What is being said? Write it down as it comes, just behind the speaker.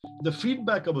the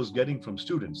feedback I was getting from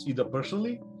students, either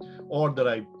personally or that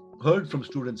I heard from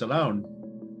students around,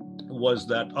 was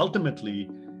that ultimately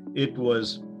it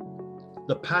was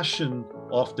the passion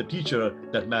of the teacher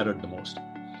that mattered the most.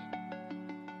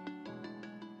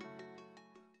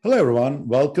 Hello, everyone.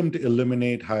 Welcome to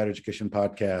Illuminate Higher Education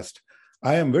Podcast.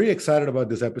 I am very excited about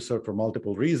this episode for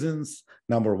multiple reasons.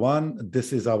 Number one,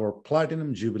 this is our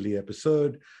Platinum Jubilee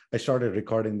episode. I started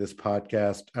recording this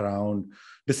podcast around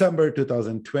December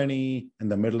 2020 in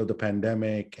the middle of the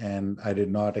pandemic, and I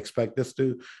did not expect this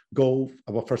to go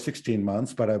about for 16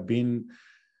 months, but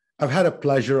I've had a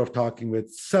pleasure of talking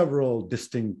with several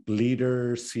distinct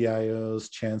leaders, CIOs,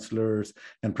 chancellors,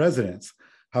 and presidents.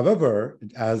 However,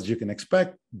 as you can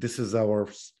expect, this is our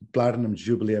Platinum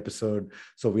Jubilee episode.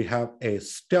 So we have a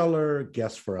stellar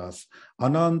guest for us.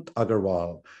 Anant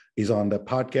Agarwal is on the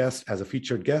podcast as a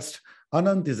featured guest.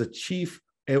 Anant is a Chief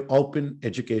Open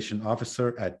Education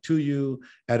Officer at 2U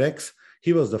edX.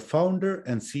 He was the founder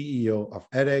and CEO of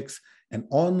edX, an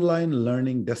online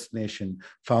learning destination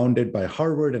founded by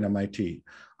Harvard and MIT.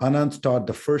 Anant taught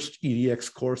the first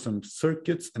EDX course on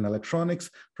circuits and electronics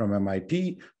from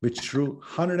MIT, which drew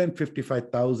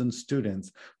 155,000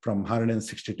 students from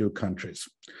 162 countries.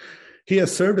 He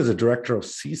has served as a director of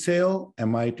CSAIL,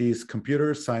 MIT's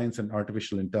Computer Science and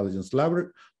Artificial Intelligence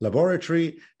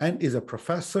Laboratory, and is a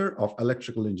professor of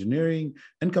electrical engineering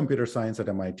and computer science at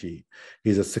MIT.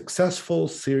 He's a successful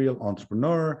serial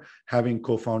entrepreneur, having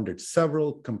co-founded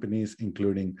several companies,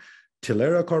 including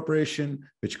Tilera Corporation,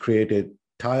 which created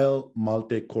Tile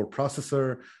Multi-Core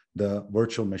Processor, the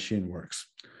Virtual Machine Works.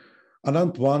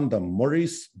 Anant won the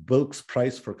Maurice Wilkes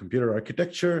Prize for Computer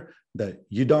Architecture, the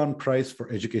Udon Prize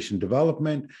for Education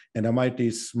Development, and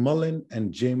MIT's Smullen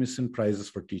and Jameson Prizes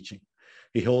for Teaching.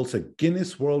 He holds a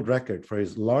Guinness World Record for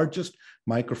his largest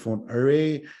microphone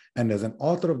array and as an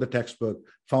author of the textbook,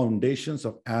 Foundations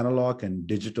of Analog and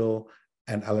Digital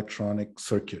and Electronic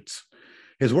Circuits.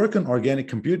 His work on organic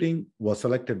computing was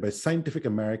selected by Scientific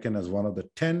American as one of the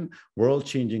 10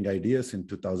 world-changing ideas in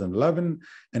 2011,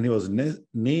 and he was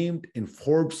named in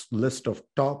Forbes' list of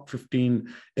top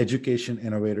 15 education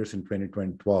innovators in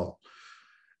 2012.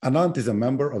 Anant is a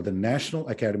member of the National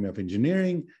Academy of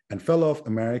Engineering and fellow of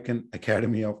American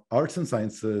Academy of Arts and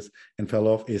Sciences and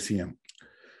fellow of ACM.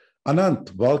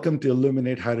 Anant, welcome to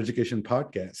Illuminate Higher Education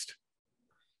Podcast.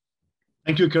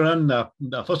 Thank you, Kiran.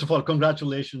 First of all,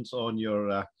 congratulations on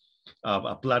your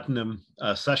platinum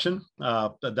session.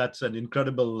 That's an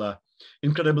incredible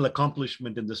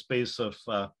accomplishment in the space of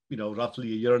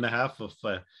roughly a year and a half of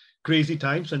crazy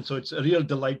times, and so it's a real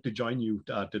delight to join you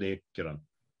today, Kiran.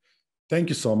 Thank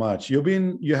you so much. You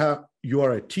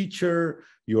are a teacher,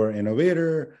 you are an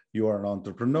innovator, you are an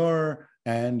entrepreneur,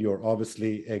 and you're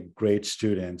obviously a great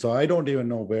student. So I don't even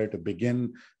know where to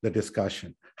begin the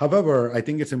discussion. However, I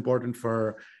think it's important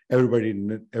for everybody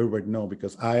to know,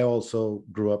 because I also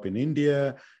grew up in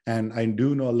India, and I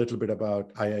do know a little bit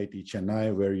about IIT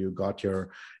Chennai, where you got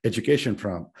your education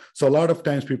from. So a lot of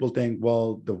times people think,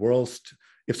 well,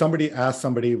 if somebody asks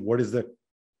somebody, what is the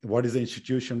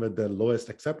institution with the lowest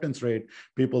acceptance rate,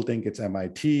 people think it's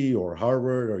MIT or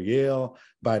Harvard or Yale.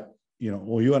 But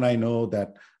you and I know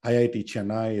that IIT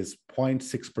Chennai is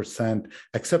 0.6%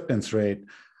 acceptance rate.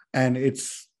 And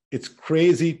it's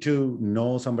crazy to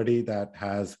know somebody that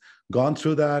has gone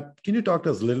through that. Can you talk to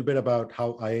us a little bit about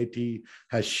how IIT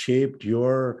has shaped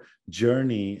your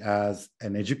journey as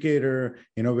an educator,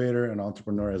 innovator, and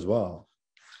entrepreneur as well?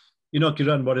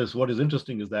 Kiran, what is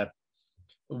interesting is that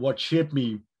what shaped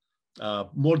me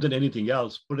more than anything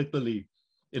else, particularly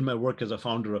in my work as a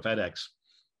founder of edX,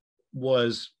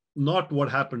 was not what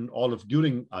happened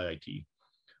during IIT,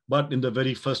 but in the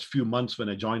very first few months when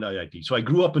I joined IIT. So I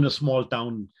grew up in a small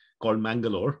town called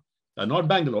Mangalore, not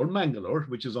Bangalore, Mangalore,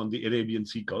 which is on the Arabian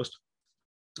Sea coast.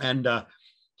 And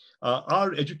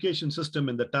our education system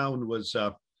in the town was,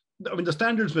 the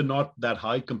standards were not that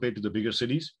high compared to the bigger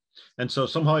cities. And so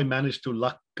somehow I managed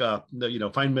to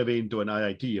find my way into an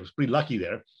IIT. I was pretty lucky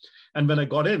there. And when I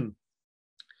got in,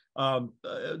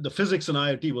 the physics in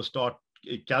IIT was taught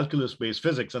calculus-based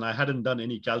physics, and I hadn't done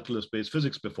any calculus-based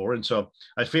physics before. And so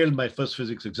I failed my first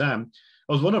physics exam.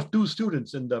 I was one of two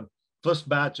students in the first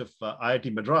batch of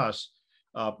IIT Madras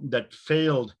that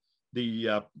failed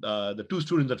the two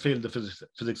students that failed the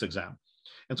physics exam.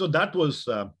 And so that was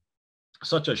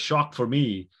such a shock for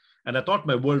me. And I thought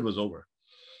my world was over.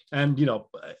 And,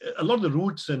 a lot of the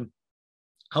roots in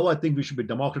how I think we should be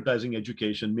democratizing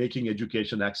education, making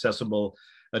education accessible,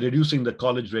 reducing the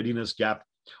college readiness gap.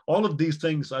 All of these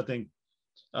things, I think,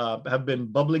 have been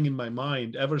bubbling in my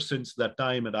mind ever since that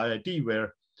time at IIT,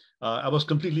 where I was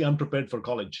completely unprepared for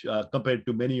college compared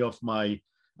to many of my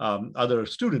other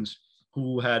students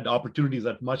who had opportunities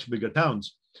at much bigger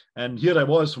towns. And here I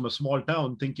was from a small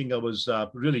town thinking I was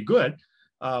really good.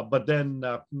 But then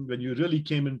when you really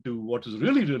came into what was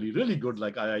really, really, really good,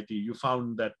 like IIT, you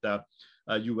found that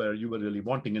you were really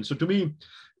wanting. And so to me,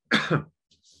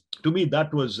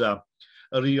 that was a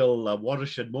real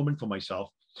watershed moment for myself.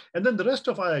 And then the rest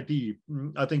of IIT,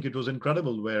 I think it was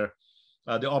incredible where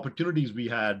the opportunities we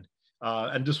had,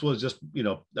 and this was just,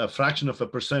 a fraction of a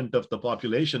percent of the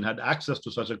population had access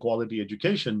to such a quality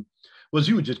education, was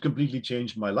huge. It completely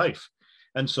changed my life.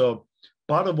 And so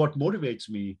part of what motivates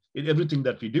me in everything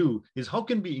that we do is how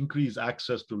can we increase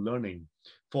access to learning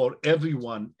for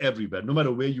everyone, everywhere, no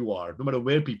matter where you are, no matter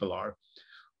where people are,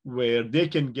 where they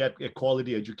can get a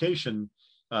quality education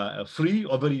free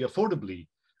or very affordably,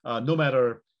 no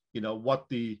matter what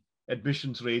the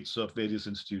admissions rates of various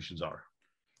institutions are.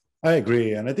 I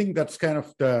agree. And I think that's kind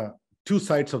of the two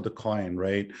sides of the coin,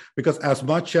 right? Because as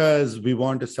much as we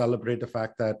want to celebrate the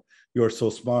fact that you're so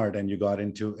smart and you got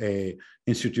into a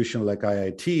institution like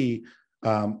IIT,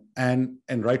 and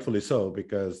rightfully so,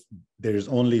 because there's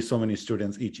only so many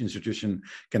students each institution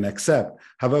can accept.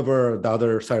 However, the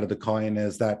other side of the coin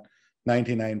is that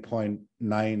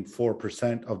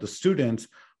 99.94% of the students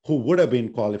who would have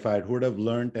been qualified, who would have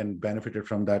learned and benefited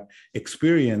from that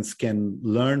experience can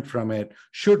learn from it,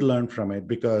 should learn from it,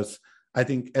 because I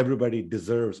think everybody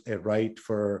deserves a right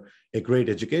for a great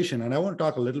education. And I want to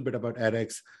talk a little bit about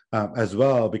edX as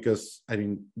well, because I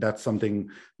think that's something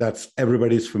that's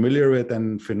everybody's familiar with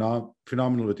and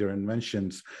phenomenal with your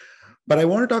inventions. But I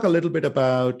want to talk a little bit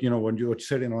about, when you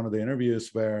said in one of the interviews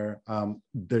where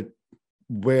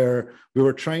where we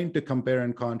were trying to compare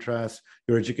and contrast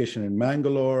your education in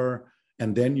Mangalore,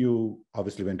 and then you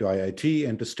obviously went to IIT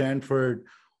and to Stanford.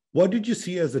 What did you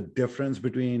see as a difference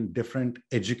between different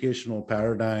educational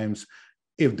paradigms,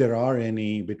 if there are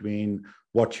any, between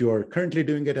what you are currently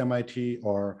doing at MIT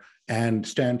and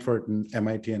Stanford and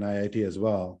MIT and IIT as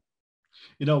well?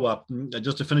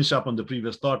 Just to finish up on the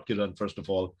previous thought, Kiran, first of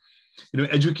all,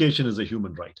 education is a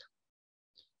human right.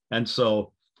 And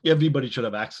so everybody should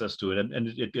have access to it. And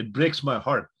it breaks my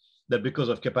heart that because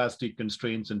of capacity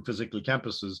constraints and physical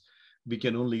campuses, we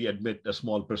can only admit a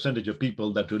small percentage of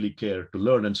people that really care to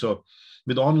learn. And so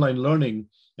with online learning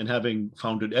and having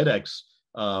founded edX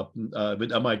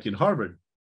with MIT and Harvard,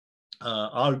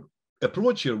 our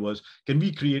approach here was, can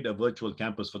we create a virtual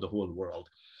campus for the whole world?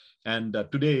 And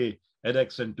today,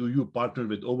 edX and 2U partnered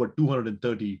with over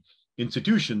 230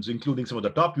 institutions, including some of the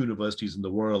top universities in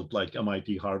the world, like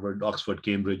MIT, Harvard, Oxford,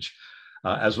 Cambridge,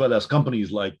 as well as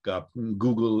companies like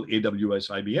Google, AWS,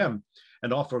 IBM,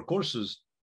 and offer courses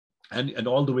and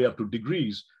all the way up to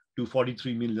degrees to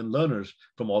 43 million learners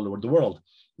from all over the world.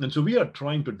 And so we are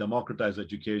trying to democratize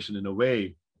education in a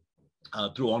way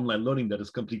through online learning that is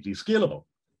completely scalable.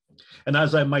 And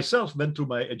as I myself went through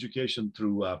my education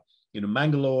through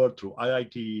Mangalore, through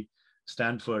IIT,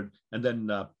 Stanford, and then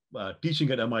teaching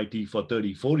at MIT for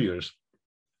 34 years,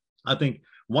 I think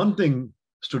one thing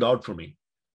stood out for me,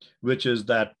 which is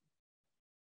that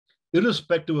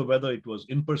irrespective of whether it was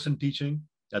in-person teaching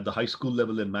at the high school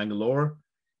level in Mangalore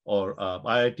or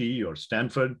IIT or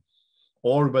Stanford,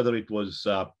 or whether it was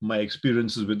my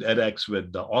experiences with edX,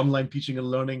 with online teaching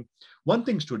and learning, one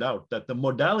thing stood out, that the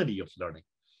modality of learning,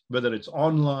 whether it's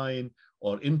online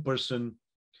or in person,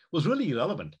 was really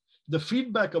irrelevant. The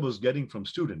feedback I was getting from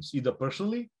students, either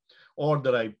personally or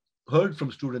that I heard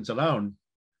from students around,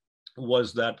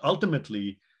 was that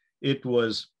ultimately it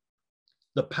was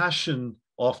the passion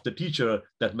of the teacher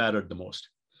that mattered the most.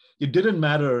 It didn't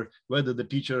matter whether the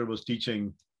teacher was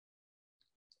teaching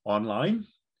online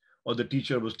or the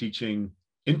teacher was teaching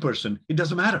in person. It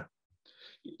doesn't matter.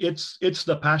 It's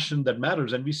the passion that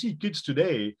matters. And we see kids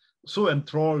today so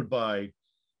enthralled by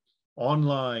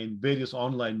various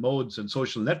online modes and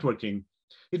social networking.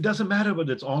 It doesn't matter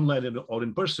whether it's online or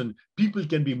in person. People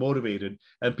can be motivated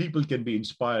and people can be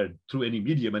inspired through any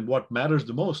medium. And what matters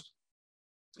the most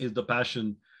is the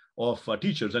passion of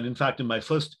teachers. And in fact, in my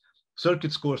first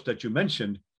circuits course that you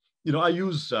mentioned, I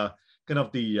use kind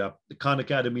of the Khan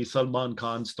Academy, Salman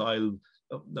Khan style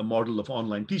the model of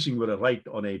online teaching, where I write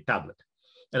on a tablet.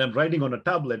 And I'm writing on a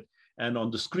tablet, and on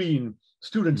the screen,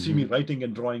 students see me writing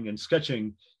and drawing and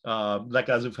sketching like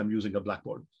as if I'm using a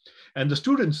blackboard. And the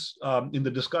students in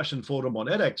the discussion forum on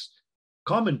edX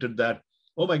commented that,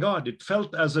 oh my God, it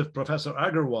felt as if Professor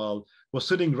Agarwal was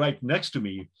sitting right next to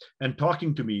me and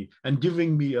talking to me and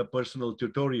giving me a personal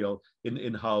tutorial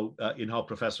in how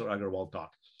Professor Agarwal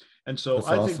taught. And so that's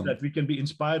awesome. Think that we can be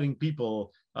inspiring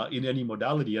people in any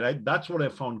modality. And that's what I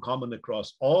found common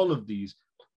across all of these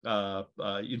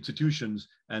institutions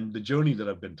and the journey that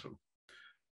I've been through.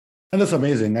 And that's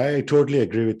amazing. I totally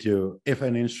agree with you. If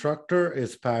an instructor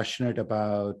is passionate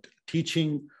about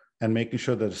teaching and making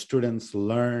sure that students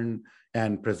learn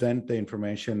and present the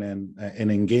information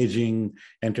in engaging,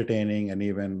 entertaining, and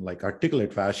even like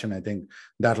articulate fashion, I think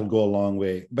that'll go a long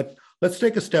way. But let's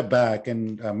take a step back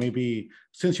and maybe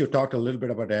since you talked a little bit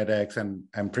about edX, and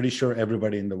I'm pretty sure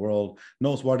everybody in the world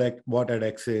knows what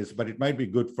edX is, but it might be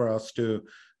good for us to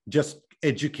just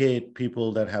educate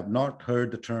people that have not heard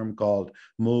the term called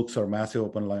MOOCs or massive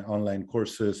open online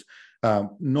courses,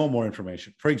 know more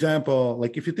information. For example,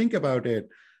 like if you think about it,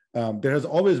 there has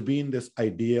always been this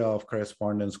idea of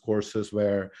correspondence courses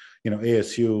where,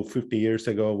 ASU 50 years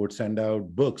ago would send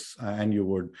out books and you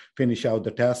would finish out the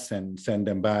tests and send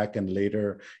them back. And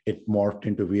later it morphed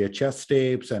into VHS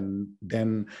tapes and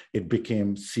then it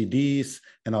became CDs.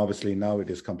 And obviously now it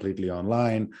is completely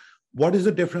online. What is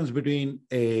the difference between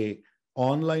a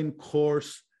online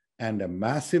course and a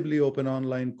massively open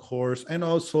online course, and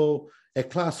also a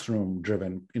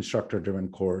classroom-driven, instructor-driven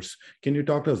course? Can you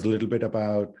talk to us a little bit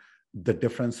about the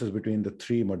differences between the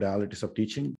three modalities of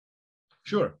teaching?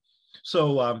 Sure.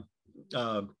 So I'll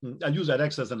use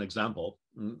edX as an example.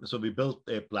 So we built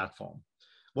a platform.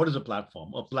 What is a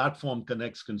platform? A platform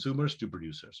connects consumers to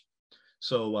producers.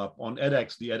 So on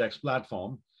edX, the edX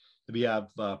platform, we have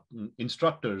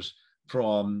instructors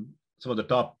from some of the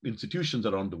top institutions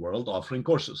around the world offering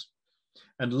courses.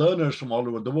 And learners from all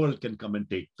over the world can come and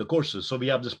take the courses. So we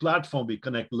have this platform, we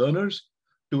connect learners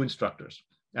to instructors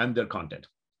and their content.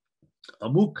 A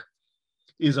MOOC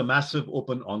is a massive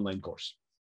open online course.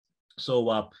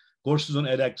 So courses on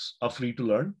edX are free to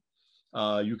learn.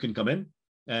 You can come in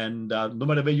and no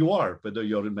matter where you are, whether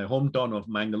you're in my hometown of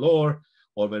Mangalore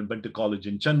or went to college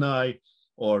in Chennai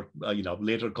or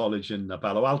later college in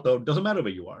Palo Alto, doesn't matter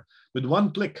where you are. With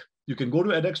one click, you can go to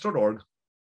edX.org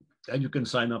and you can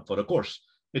sign up for a course.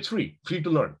 It's free to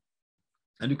learn.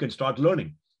 And you can start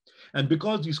learning. And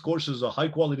because these courses are high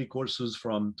quality courses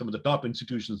from some of the top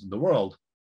institutions in the world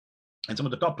and some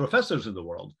of the top professors in the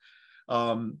world,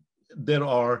 there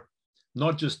are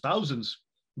not just thousands,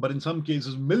 but in some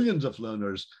cases, millions of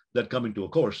learners that come into a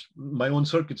course. My own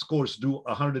circuits course do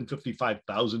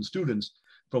 155,000 students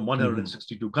from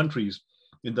 162 countries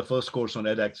in the first course on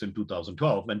edX in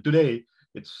 2012. And today,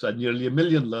 it's nearly 1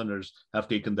 million learners have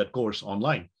taken that course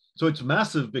online. So it's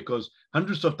massive because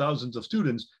hundreds of thousands of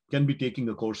students can be taking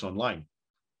a course online.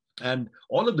 And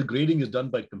all of the grading is done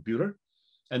by computer.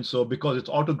 And so because it's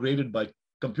auto-graded by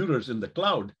computers in the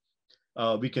cloud,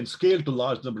 we can scale to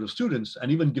large number of students and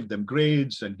even give them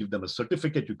grades and give them a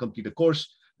certificate. You complete a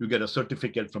course, you get a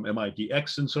certificate from MIT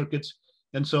X in circuits.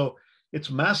 And so it's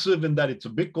massive in that it's a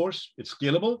big course, it's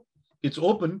scalable, it's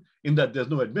open in that there's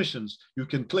no admissions. You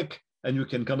can click and you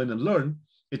can come in and learn.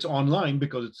 It's online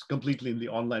because it's completely in the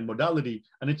online modality.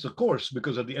 And it's a course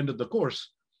because at the end of the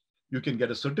course, you can get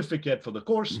a certificate for the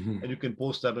course and you can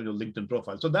post that on your LinkedIn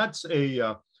profile. So that's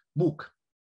a MOOC.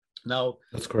 Now,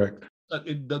 that's correct.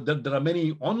 There are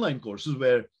many online courses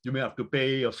where you may have to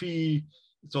pay a fee.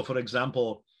 So for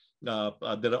example, there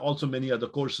are also many other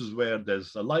courses where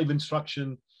there's a live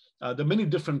instruction. There are many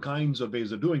different kinds of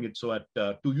ways of doing it. So at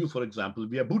 2U, for example,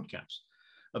 we have boot camps.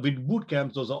 With boot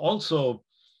camps, those are also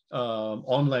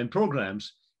online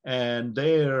programs, and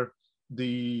there's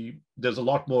a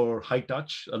lot more high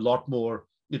touch, a lot more.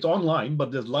 It's online, but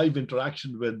there's live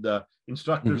interaction with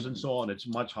instructors and so on. It's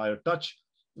much higher touch.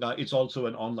 It's also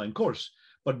an online course,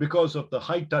 but because of the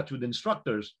high touch with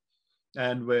instructors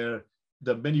and where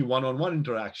the many one-on-one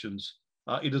interactions,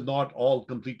 it is not all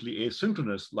completely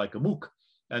asynchronous like a MOOC.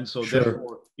 And so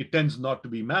therefore it tends not to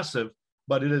be massive,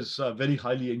 but it is very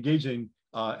highly engaging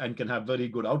and can have very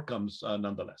good outcomes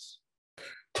nonetheless.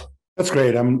 That's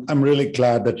great. I'm really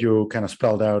glad that you kind of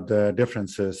spelled out the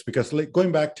differences, because like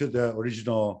going back to the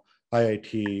original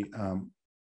IIT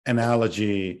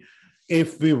analogy,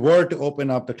 if we were to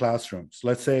open up the classrooms,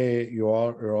 let's say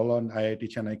you're all on IIT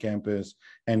Chennai campus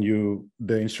and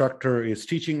the instructor is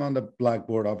teaching on the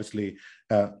blackboard, obviously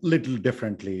a little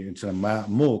differently, it's a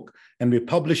MOOC, and we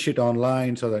publish it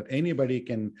online so that anybody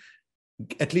can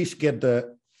at least get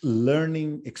the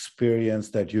learning experience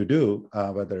that you do,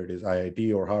 whether it is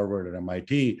IIT or Harvard or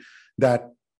MIT.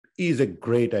 That is a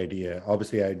great idea.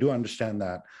 Obviously, I do understand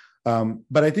that.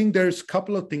 But I think there's a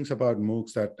couple of things about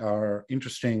MOOCs that are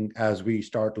interesting as we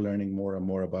start learning more and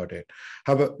more about it.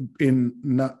 However, in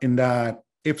that,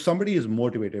 if somebody is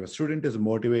motivated, if a student is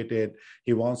motivated,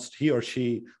 he or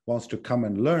she wants to come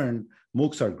and learn,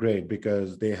 MOOCs are great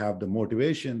because they have the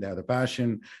motivation, they have the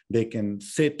passion, they can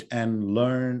sit and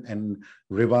learn and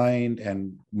rewind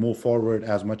and move forward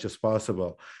as much as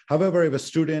possible. However, if a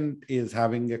student is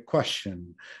having a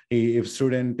question, if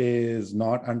student is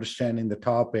not understanding the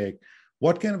topic,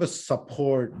 what kind of a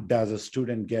support does a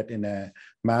student get in a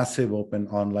massive open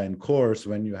online course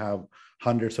when you have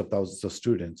hundreds of thousands of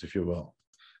students, if you will?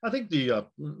 I think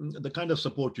the kind of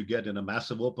support you get in a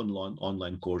massive open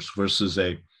online course versus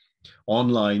a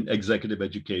online executive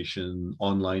education,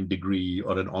 online degree,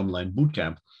 or an online boot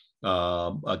camp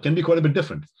can be quite a bit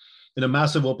different. In a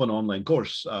massive open online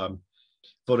course,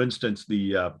 for instance,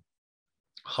 the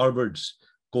Harvard's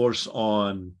course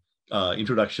on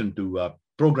introduction to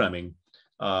programming,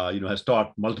 has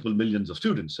taught multiple millions of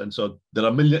students, and so there are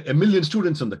a million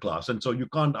students in the class, and so you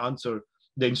can't answer.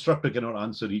 The instructor cannot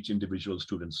answer each individual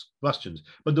student's questions.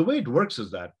 But the way it works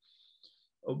is that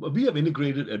we have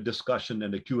integrated a discussion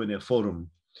and a Q&A forum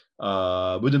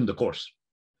within the course.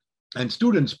 And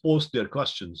students post their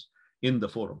questions in the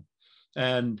forum.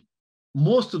 And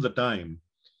most of the time,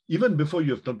 even before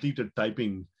you have completed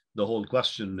typing the whole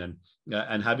question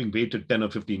and having waited 10 or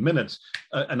 15 minutes,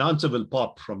 an answer will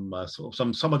pop from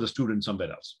some of the students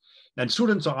somewhere else. And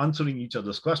students are answering each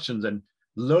other's questions and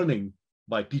learning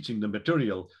by teaching the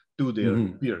material to their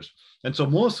peers. And so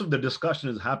most of the discussion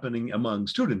is happening among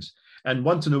students. And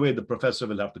once in a way, the professor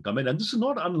will have to come in. And this is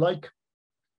not unlike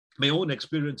my own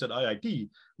experience at IIT,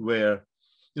 where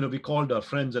we called our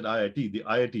friends at IIT the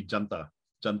IIT Janta.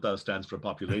 Janta stands for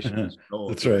population.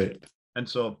 That's right. And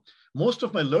so most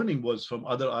of my learning was from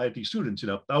other IIT students.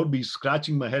 I would be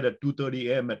scratching my head at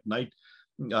 2:30 a.m. at night,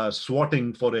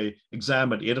 swatting for an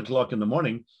exam at 8 o'clock in the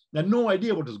morning, and no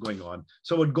idea what was going on.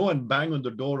 So I would go and bang on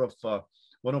the door of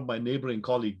one of my neighboring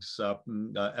colleagues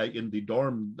in the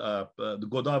dorm, the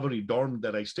Godavari dorm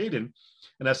that I stayed in.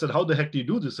 And I said, how the heck do you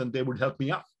do this? And they would help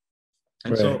me out.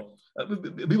 And so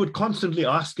we would constantly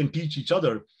ask and teach each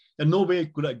other. And no way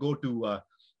could I go to,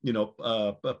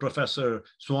 Professor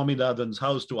Swaminathan's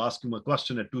house to ask him a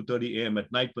question at 2:30 a.m.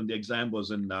 at night when the exam was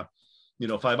in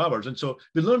 5 hours. And so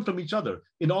we learn from each other.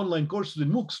 In online courses,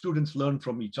 in MOOC, students learn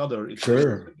from each other.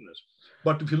 Sure.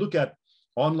 But if you look at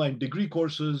online degree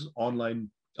courses, online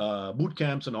boot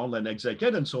camps, and online exec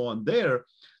ed, and so on,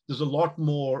 there's a lot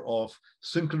more of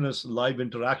synchronous live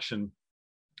interaction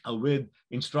with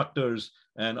instructors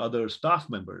and other staff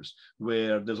members,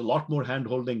 where there's a lot more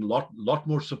hand-holding, lot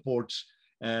more supports,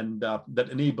 and that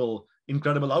enable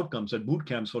incredible outcomes. At boot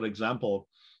camps, for example,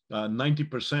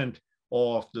 90%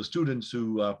 of the students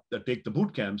who that take the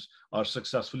boot camps are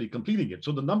successfully completing it.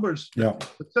 So the numbers,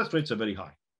 success rates are very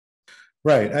high.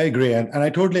 Right, I agree. And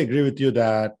I totally agree with you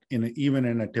that even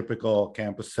in a typical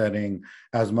campus setting,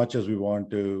 as much as we want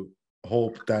to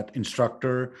hope that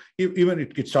instructor, even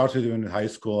it starts with even in high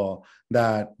school,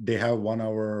 that they have 1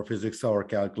 hour physics or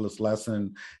calculus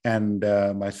lesson, and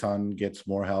my son gets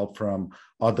more help from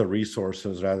other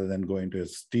resources rather than going to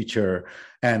his teacher.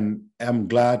 And I'm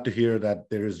glad to hear that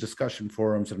there is discussion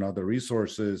forums and other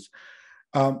resources.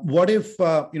 What if,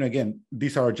 again,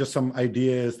 these are just some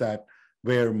ideas that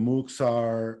where MOOCs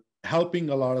are helping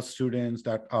a lot of students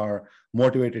that are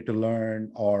motivated to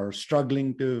learn or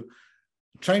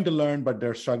trying to learn, but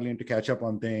they're struggling to catch up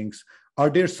on things. Are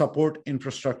there support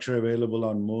infrastructure available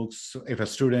on MOOCs? If a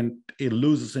student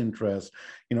loses interest,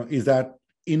 is that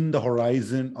in the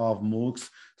horizon of MOOCs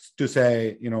to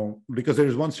say, because there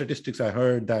is one statistics I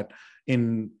heard that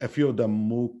in a few of the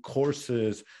MOOC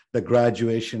courses, the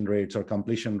graduation rates or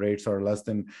completion rates are less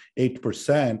than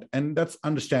 8%. And that's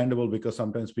understandable because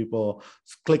sometimes people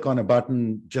click on a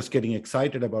button just getting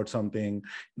excited about something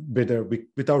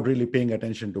without really paying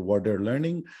attention to what they're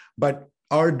learning. But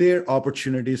are there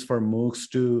opportunities for MOOCs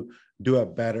to do a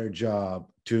better job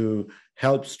to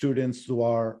help students who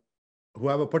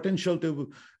have a potential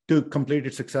to complete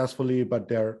it successfully, but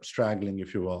they're struggling,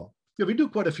 if you will? Yeah, we do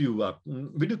quite a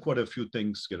few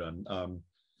things, Kiran.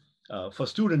 For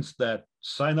students that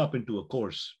sign up into a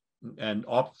course and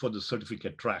opt for the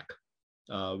certificate track,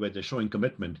 where they're showing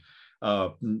commitment,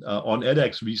 on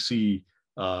edX we see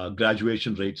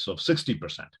graduation rates of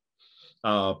 60%.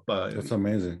 That's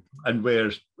amazing.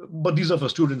 But these are for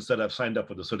students that have signed up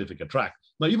for the certificate track.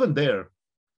 Now, even there,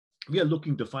 we are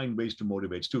looking to find ways to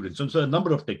motivate students. And so a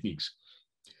number of techniques.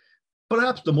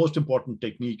 Perhaps the most important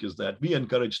technique is that we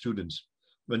encourage students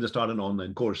when they start an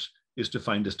online course is to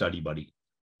find a study buddy.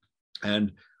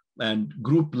 And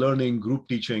group learning, group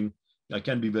teaching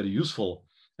can be very useful.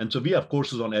 And so we have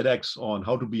courses on edX on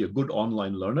how to be a good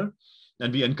online learner.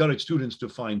 And we encourage students to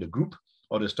find a group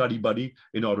or a study buddy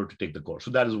in order to take the course.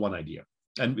 So that is one idea.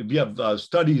 And we have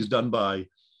studies done by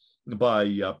by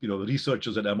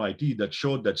researchers at MIT that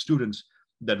showed that students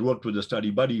that worked with a study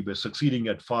buddy were succeeding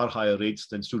at far higher rates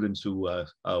than students who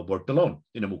worked alone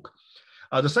in a MOOC.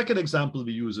 The second example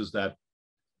we use is that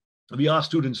we ask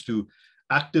students to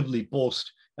actively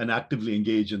post and actively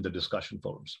engage in the discussion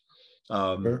forums.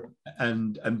 Sure.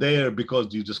 And there, because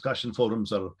these discussion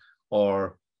forums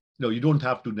are you don't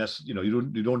have to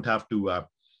you don't have to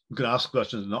you can ask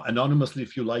questions anonymously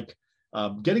if you like.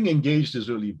 Getting engaged is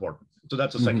really important. So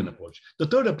that's the second approach. The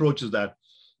third approach is that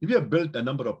we have built a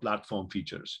number of platform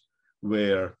features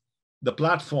where the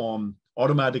platform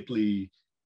automatically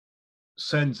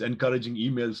sends encouraging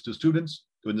emails to students.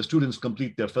 When the students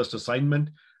complete their first assignment,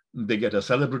 they get a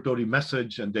celebratory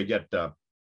message and they get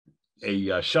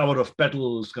a shower of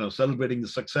petals, kind of celebrating the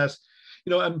success.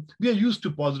 And we are used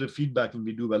to positive feedback when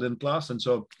we do well in class. And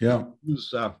so we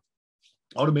use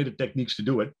automated techniques to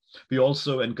do it. We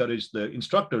also encourage the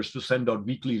instructors to send out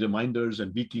weekly reminders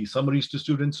and weekly summaries to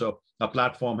students. So our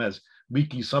platform has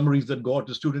weekly summaries that go out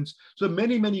to students. So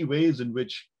many, many ways in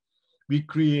which we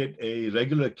create a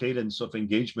regular cadence of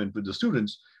engagement with the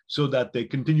students so that they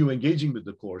continue engaging with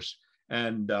the course.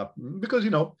 And because,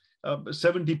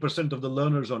 70% of the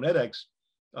learners on edX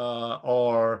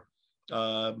are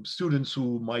students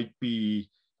who might be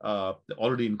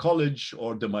already in college,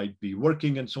 or they might be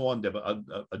working and so on. They have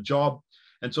a job.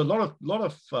 And so a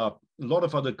lot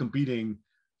of other competing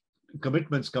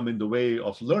commitments come in the way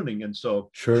of learning. And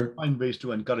so find ways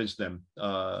to encourage them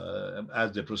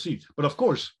as they proceed. But of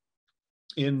course,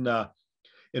 in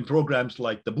programs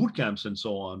like the boot camps and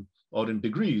so on, or in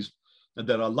degrees, and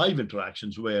there are live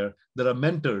interactions where there are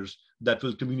mentors that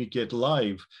will communicate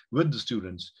live with the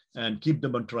students and keep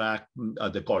them on track.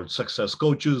 They're called success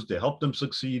coaches. They help them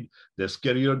succeed. There's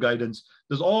career guidance.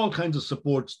 There's all kinds of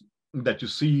supports that you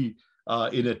see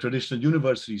in a traditional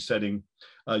university setting.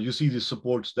 You see these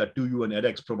supports that 2U and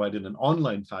edX provide in an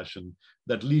online fashion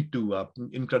that lead to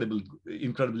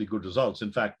incredibly good results.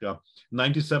 In fact,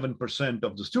 97%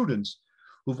 of the students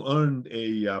who've earned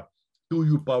a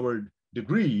 2U-powered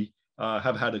degree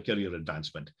have had a career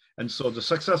advancement. And so the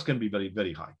success can be very,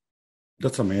 very high.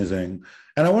 That's amazing.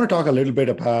 And I want to talk a little bit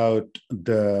about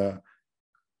the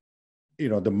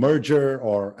merger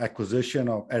or acquisition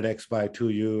of edX by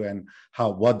 2U and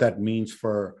what that means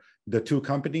for the two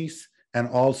companies and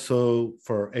also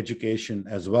for education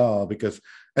as well, because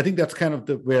I think that's kind of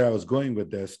where I was going with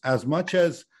this. As much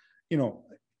as,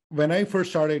 when I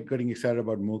first started getting excited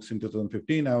about MOOCs in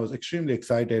 2015, I was extremely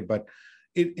excited, but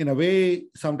in a way,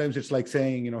 sometimes it's like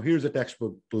saying, here's a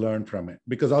textbook to learn from it,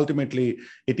 because ultimately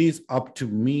it is up to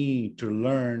me to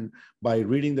learn by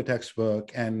reading the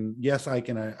textbook. And yes, I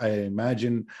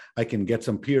imagine I can get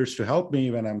some peers to help me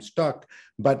when I'm stuck,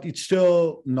 but it's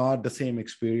still not the same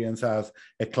experience as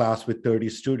a class with 30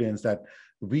 students that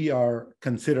we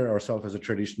consider ourselves as a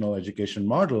traditional education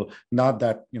model, not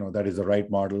that, that is the right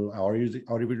model or even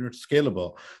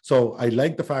scalable. So I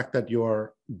like the fact that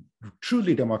you're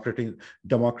truly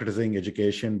democratizing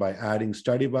education by adding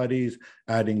study buddies,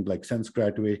 adding like sense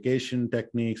gratification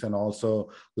techniques, and also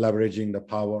leveraging the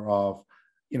power of,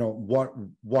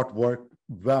 what worked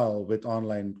well with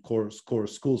online course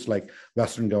schools like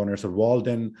Western Governors or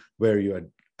Walden, where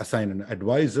you assign an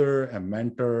advisor, a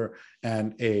mentor,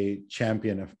 and a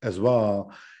champion as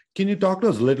well. Can you talk to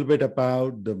us a little bit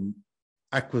about the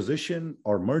acquisition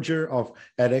or merger of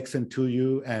edX and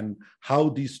 2U and how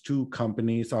these two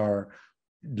companies are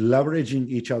leveraging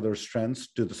each other's strengths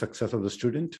to the success of the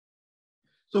student?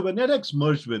 So when edX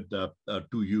merged with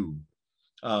 2U,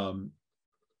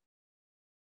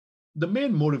 the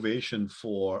main motivation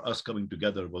for us coming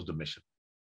together was the mission.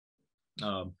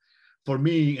 For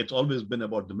me, it's always been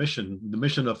about the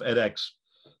mission of edX,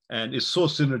 and is so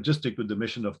synergistic with the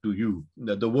mission of 2U.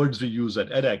 The words we use at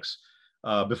edX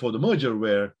before the merger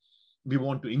were, we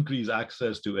want to increase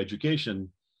access to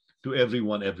education to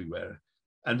everyone everywhere,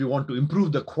 and we want to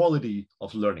improve the quality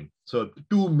of learning. So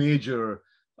two major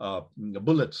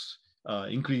bullets,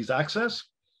 increase access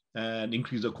and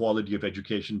increase the quality of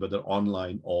education, whether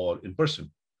online or in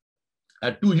person.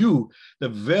 At 2U, the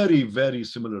very, very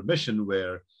similar mission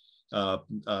where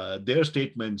their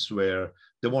statements where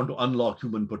they want to unlock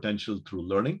human potential through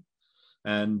learning,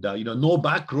 and no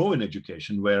back row in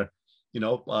education, where in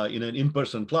an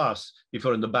in-person class, if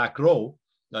you're in the back row,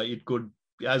 it could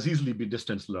as easily be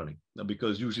distance learning,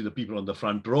 because usually the people on the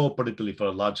front row, particularly for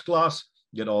a large class,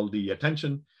 get all the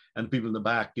attention, and people in the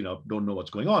back don't know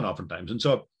what's going on oftentimes. And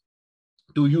so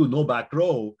 2U, no back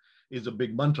row, is a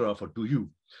big mantra for 2U.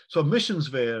 So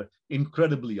missions were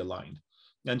incredibly aligned.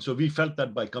 And so we felt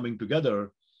that by coming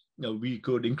together, we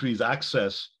could increase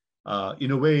access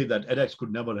in a way that edX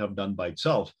could never have done by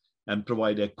itself. and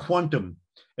provide a quantum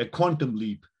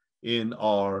leap in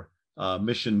our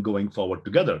mission going forward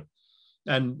together.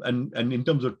 And in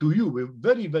terms of 2U, we're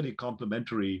very, very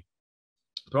complementary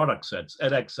product sets.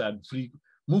 edX had free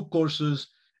MOOC courses.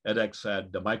 edX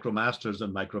had the MicroMasters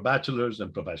and MicroBachelors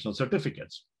and professional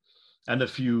certificates, and a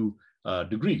few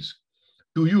degrees.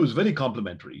 2U is very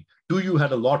complementary. 2U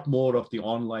had a lot more of the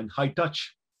online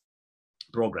high-touch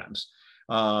programs,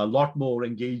 a lot more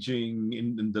engaging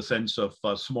in the sense of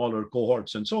smaller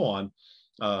cohorts and so on.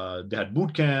 They had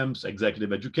boot camps,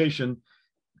 executive education,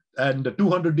 and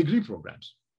 200-degree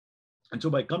programs. And so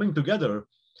by coming together,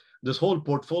 this whole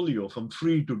portfolio from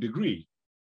free to degree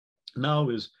now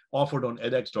is offered on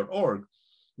edX.org,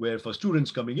 where for students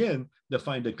coming in, they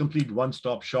find a complete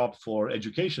one-stop shop for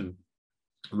education,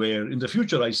 where in the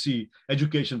future, I see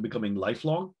education becoming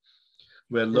lifelong,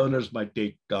 where learners might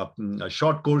take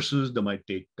short courses, they might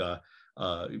take a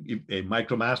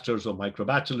MicroMasters or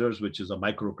MicroBachelors, which is a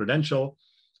micro-credential,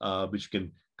 which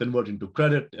can convert into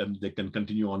credit, and they can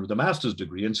continue on with a master's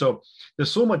degree. And so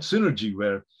there's so much synergy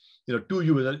where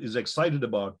 2U is excited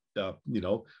about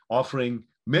offering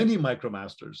many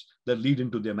MicroMasters that lead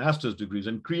into their master's degrees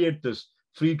and create this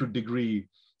free to degree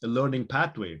learning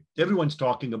pathway. Everyone's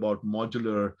talking about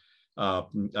modular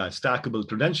stackable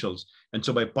credentials. And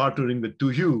so by partnering with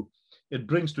 2U, it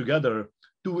brings together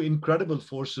two incredible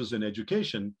forces in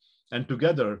education. And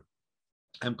together,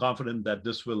 I'm confident that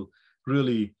this will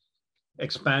really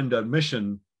expand our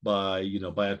mission by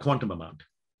a quantum amount.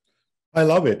 I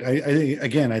love it.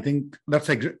 I think that's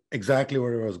exactly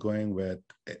where I was going with.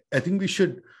 I think we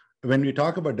should, when we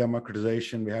talk about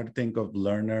democratization, we have to think of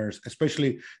learners,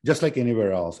 especially just like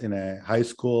anywhere else, in a high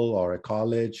school or a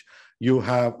college. You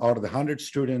have, out of the 100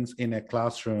 students in a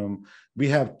classroom, we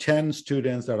have 10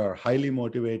 students that are highly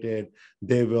motivated.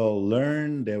 They will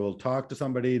learn, they will talk to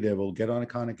somebody, they will get on a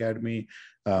Khan Academy,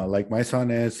 like my son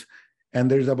is.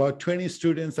 And there's about 20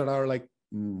 students that are like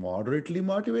moderately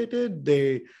motivated.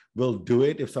 They will do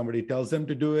it if somebody tells them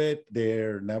to do it.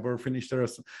 They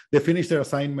finish their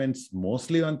assignments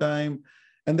mostly on time.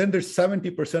 And then there's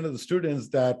 70% of the students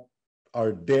that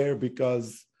are there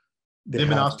because they've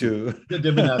been asked to. They've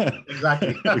been asked,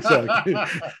 exactly. Exactly.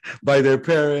 By their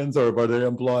parents or by their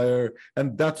employer.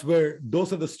 And that's where,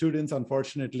 those are the students,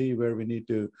 unfortunately, where we need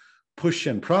to push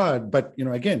and prod. But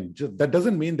again, that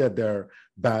doesn't mean that they're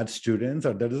bad students,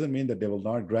 or that doesn't mean that they will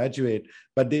not graduate,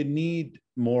 but they need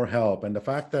more help. And the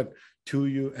fact that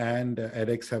 2U and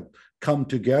edX have come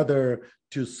together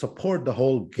to support the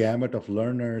whole gamut of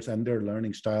learners and their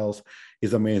learning styles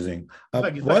is amazing.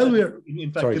 Let me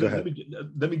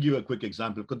give you a quick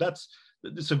example, because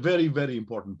it's a very, very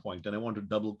important point, and I want to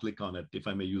double click on it, if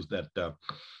I may use that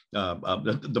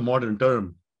the modern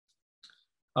term.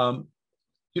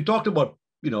 You talked about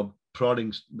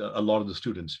prodding a lot of the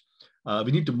students.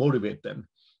 We need to motivate them.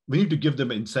 We need to give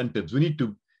them incentives. We need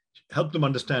to help them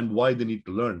understand why they need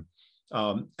to learn.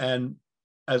 And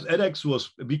as edX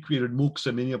we created MOOCs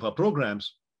and many of our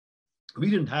programs, we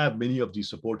didn't have many of these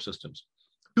support systems.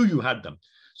 2U had them.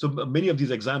 So many of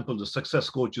these examples of success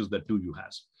coaches that 2U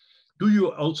has.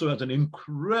 2U also has an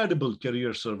incredible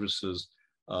career services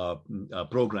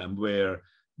program where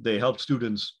they help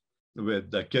students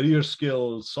with the career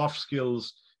skills, soft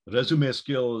skills, resume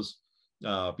skills,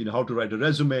 how to write a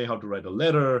resume, how to write a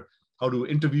letter, how to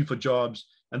interview for jobs.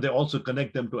 And they also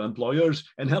connect them to employers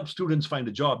and help students find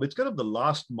a job. It's kind of the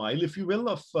last mile, if you will,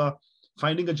 of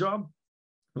finding a job,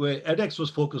 where edX was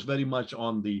focused very much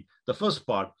on the first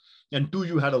part. And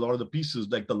 2U had a lot of the pieces,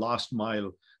 like the last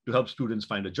mile, to help students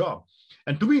find a job.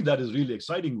 And to me, that is really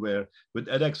exciting, where with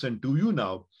edX and 2U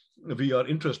now, we are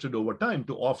interested over time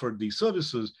to offer these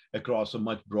services across a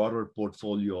much broader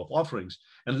portfolio of offerings.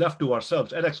 And left to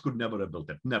ourselves, edX could never have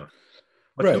built it, never.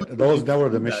 But right, that were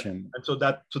the mission. And so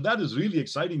that is really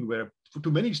exciting, where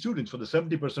to many students, for the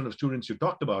 70% of students you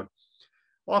talked about,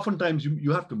 oftentimes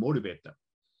you have to motivate them.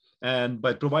 And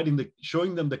by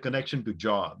showing them the connection to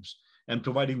jobs and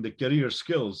providing the career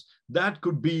skills, that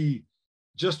could be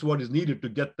just what is needed to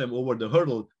get them over the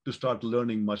hurdle to start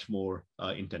learning much more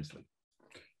intensely.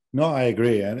 No, I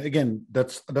agree. And again,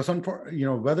 that's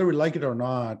whether we like it or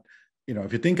not,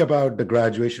 if you think about the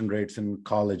graduation rates in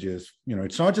colleges,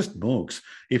 it's not just MOOCs.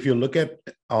 If you look at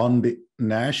on the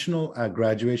national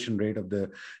graduation rate of the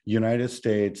United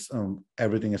States,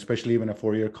 everything, especially even a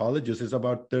 4-year colleges, is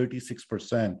about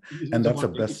 36%. And that's the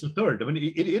best. It's a third. I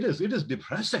mean, it is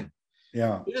depressing.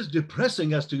 Yeah. It is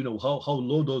depressing as to, how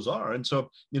low those are. And so,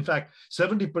 in fact,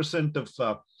 70%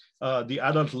 of the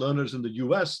adult learners in the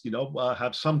US,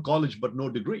 have some college but no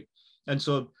degree. And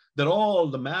so they're all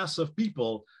the mass of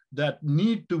people that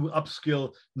need to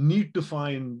upskill, need to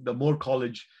find more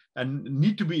college and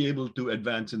need to be able to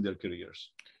advance in their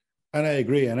careers. And I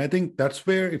agree. And I think that's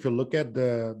where, if you look at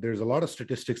there's a lot of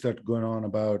statistics that are going on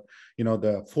about,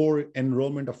 the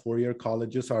enrollment of four-year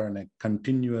colleges are in a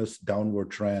continuous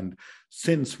downward trend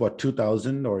since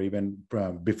 2000 or even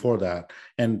before that.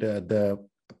 And the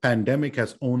pandemic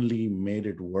has only made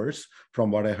it worse from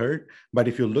what I heard. But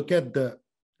if you look at the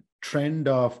trend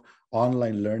of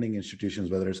online learning institutions,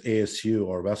 whether it's ASU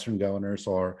or Western Governors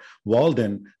or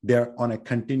Walden, they're on a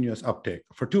continuous uptick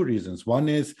for two reasons. One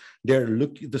is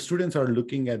the students are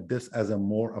looking at this as a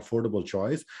more affordable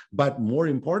choice, but more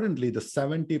importantly, the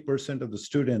 70% of the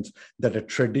students that a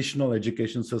traditional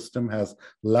education system has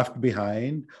left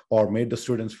behind or made the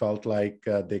students felt like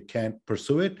they can't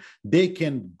pursue it, they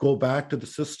can go back to the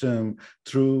system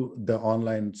through the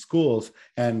online schools.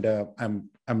 And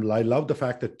I love the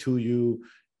fact that 2U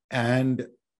and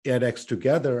edX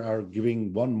together are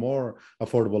giving one more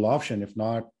affordable option, if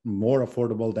not more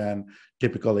affordable than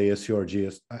typical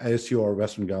ASU or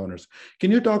Western Governors.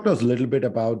 Can you talk to us a little bit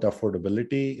about the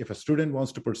affordability? If a student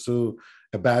wants to pursue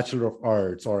a Bachelor of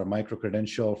Arts or a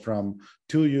micro-credential from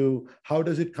 2U, how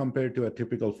does it compare to a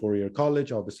typical four-year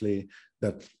college? Obviously,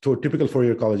 a typical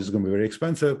four-year college is going to be very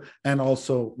expensive, and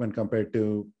also when compared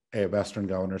to a Western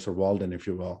Governors or Walden, if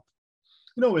you will.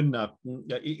 In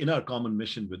our common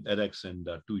mission with edX and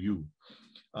 2U,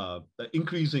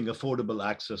 increasing affordable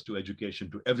access to education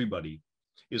to everybody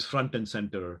is front and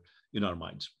center in our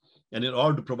minds. And in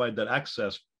order to provide that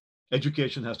access,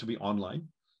 education has to be online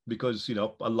because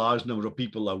a large number of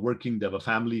people are working, they have a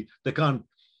family, they can't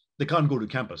go to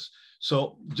campus.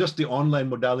 So just the online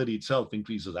modality itself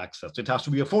increases access. It has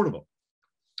to be affordable.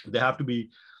 There have to be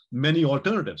many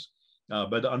alternatives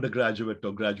by the undergraduate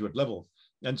or graduate level.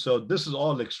 And so this is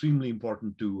all extremely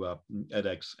important to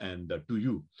edX and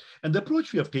 2U. And the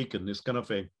approach we have taken is kind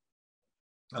of a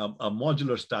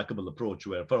modular stackable approach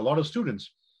where for a lot of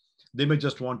students, they may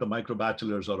just want a micro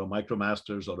bachelor's or a micro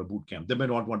master's or a boot camp. They may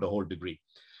not want a whole degree.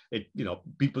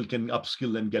 People can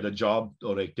upskill and get a job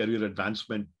or a career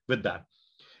advancement with that.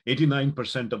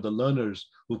 89% of the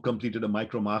learners who completed a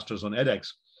micro master's on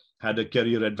edX had a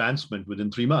career advancement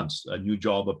within 3 months, a new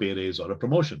job, a pay raise, or a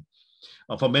promotion.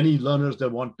 For many learners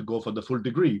that want to go for the full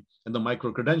degree, and the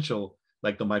micro-credential,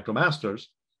 like the micro-masters,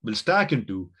 will stack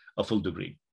into a full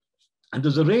degree. And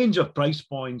there's a range of price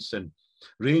points and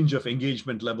range of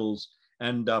engagement levels.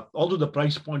 And although the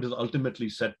price point is ultimately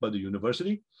set by the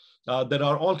university, there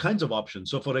are all kinds of options.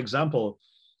 So for example,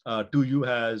 2U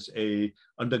has a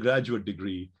undergraduate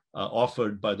degree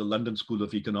offered by the London School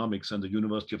of Economics and the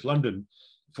University of London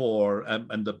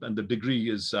and the degree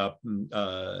is a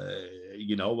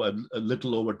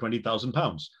little over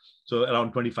 £20,000, so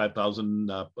around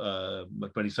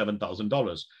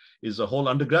 $27,000 is a whole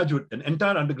an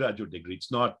entire undergraduate degree.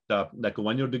 It's not like a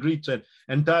one-year degree; it's an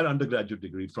entire undergraduate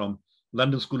degree from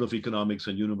London School of Economics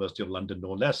and University of London,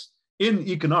 no less, in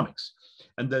economics.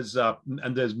 And there's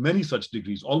many such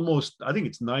degrees. Almost, I think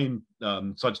it's 9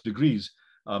 such degrees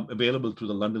available through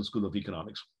the London School of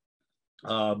Economics.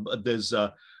 There's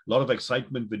a lot of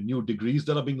excitement with new degrees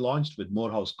that are being launched with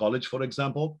Morehouse College, for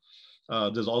example.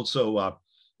 There's also,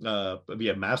 we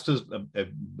have masters, a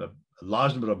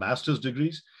large number of master's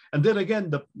degrees. And then again,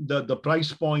 the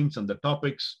price points and the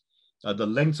topics, the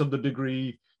lengths of the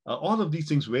degree, all of these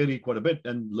things vary quite a bit,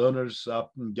 and learners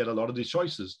get a lot of these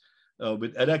choices.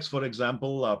 With edX, for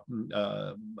example,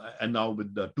 and now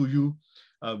with 2U,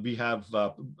 we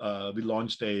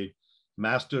launched a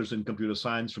master's in computer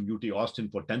science from UT Austin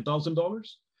for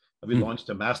 $10,000. We launched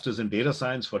a master's in data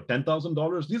science for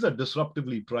 $10,000. These are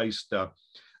disruptively priced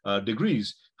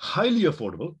degrees, highly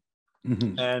affordable.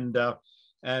 And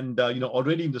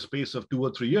already in the space of 2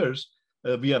 or 3 years,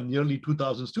 we have nearly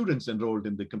 2,000 students enrolled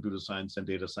in the computer science and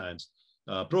data science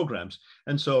programs.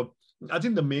 And so I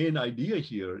think the main idea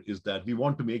here is that we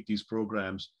want to make these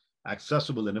programs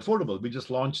accessible and affordable. We just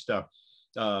launched,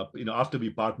 after we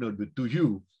partnered with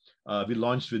 2U, we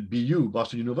launched with BU,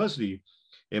 Boston University,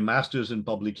 a master's in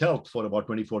public health for about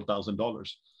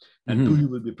 $24,000. And 2U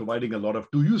will be providing a lot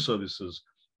of 2U services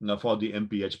for the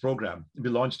MPH program. We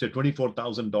launched a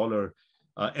 $24,000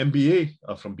 MBA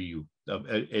from BU.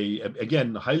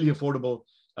 Again, highly affordable.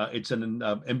 It's an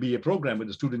MBA program where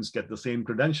the students get the same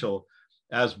credential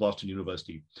as Boston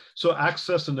University. So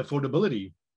access and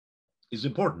affordability is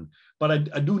important. But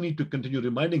I do need to continue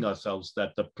reminding ourselves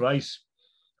that the price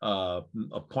a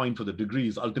point for the degree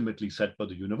is ultimately set by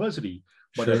the university.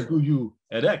 But at 2U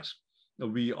edX,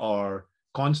 we are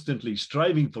constantly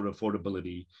striving for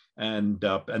affordability, and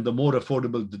the more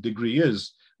affordable the degree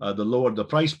is, the lower the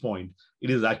price point. It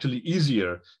is actually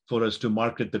easier for us to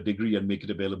market the degree and make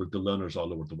it available to learners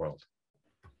all over the world.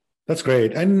 That's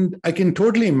great. And I can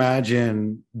totally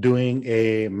imagine doing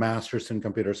a master's in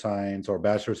computer science or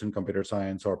bachelor's in computer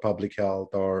science or public health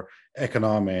or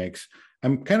economics.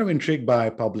 I'm kind of intrigued by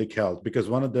public health because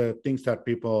one of the things that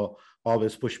people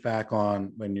always push back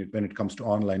on when it comes to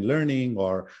online learning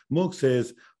or MOOCs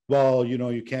is, well,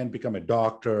 you can't become a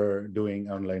doctor doing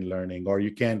online learning, or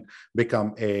you can't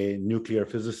become a nuclear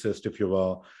physicist, if you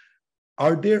will.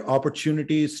 Are there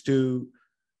opportunities to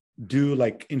do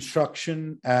like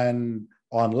instruction and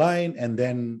online and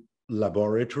then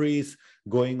laboratories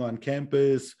going on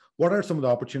campus? What are some of the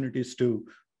opportunities to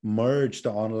merge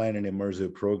the online and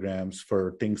immersive programs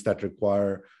for things that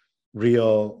require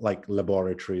real like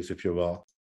laboratories, if you will?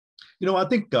 I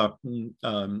think on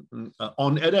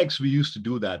edX, we used to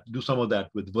do some of that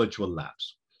with virtual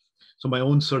labs. So my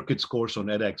own circuits course on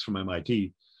edX from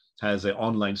MIT has an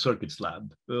online circuits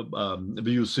lab.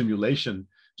 We use simulation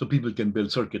so people can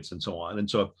build circuits and so on. And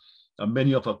so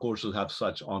many of our courses have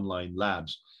such online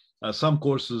labs. Some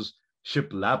courses ship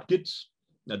lab kits.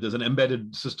 There's an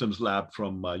embedded systems lab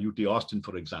from UT Austin,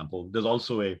 for example. There's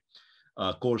also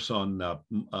a course on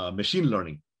machine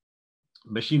learning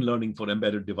for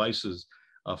embedded devices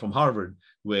from Harvard,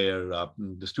 where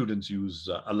the students use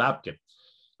a lab kit.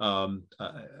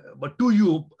 But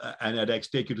 2U and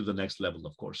edX take you to the next level,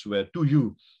 of course, where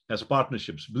 2U has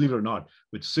partnerships, believe it or not,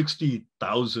 with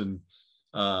 60,000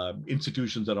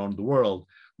 institutions around the world,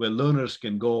 where learners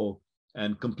can go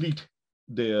and complete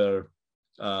their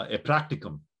a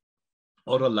practicum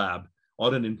or a lab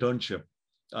or an internship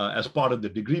as part of the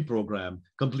degree program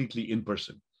completely in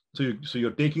person. So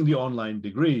you're taking the online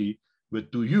degree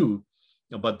with 2U,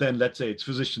 but then let's say it's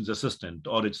physician's assistant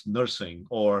or it's nursing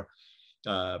or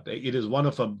it is one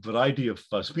of a variety of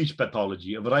speech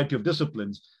pathology, a variety of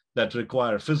disciplines that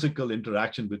require physical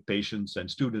interaction with patients and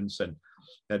students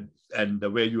and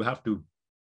where you have to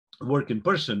work in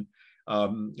person.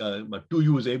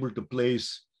 2U is able to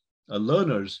place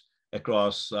learners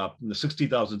across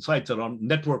 60,000 sites around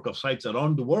network of sites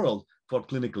around the world for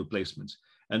clinical placements.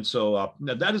 And so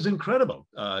that is incredible.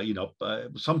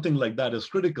 Something like that is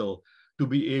critical to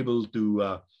be able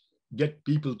to get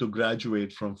people to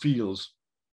graduate from fields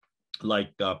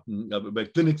like where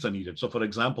clinics are needed. So, for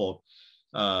example,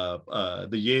 the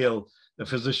Yale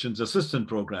Physician's Assistant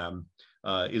Program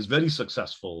is very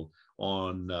successful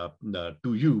on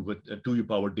 2U with a 2U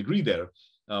powered degree there,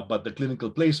 but the clinical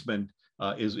placement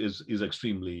is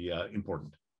extremely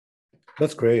important.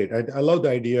 That's great. I love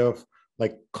the idea of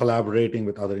like collaborating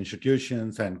with other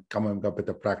institutions and coming up with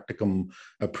a practicum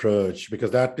approach,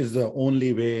 because that is the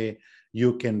only way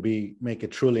you can make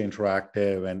it truly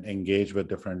interactive and engage with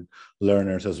different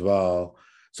learners as well.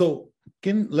 So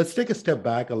let's take a step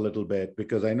back a little bit,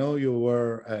 because I know you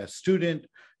were a student,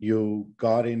 you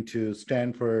got into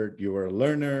Stanford, you were a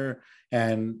learner,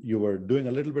 and you were doing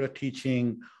a little bit of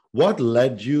teaching. What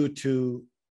led you to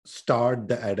start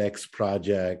the edX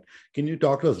project? Can you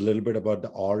talk to us a little bit about the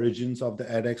origins of the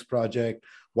edX project?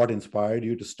 What inspired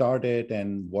you to start it,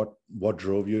 and what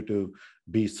drove you to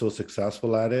be so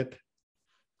successful at it?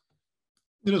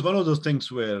 It's one of those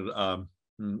things where,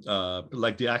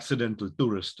 like the accidental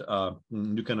tourist,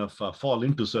 you kind of fall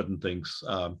into certain things,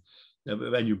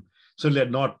 and you certainly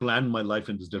had not planned my life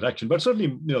in this direction. But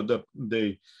certainly,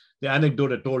 the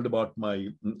anecdote I told about my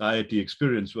IIT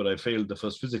experience where I failed the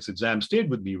first physics exam stayed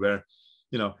with me, where,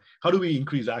 how do we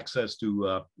increase access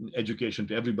to education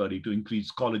to everybody, to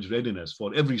increase college readiness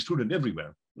for every student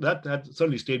everywhere? That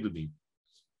certainly stayed with me.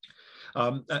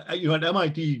 At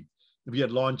MIT, we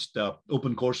had launched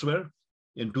OpenCourseware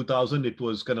in 2000. It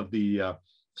was kind of the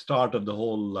start of the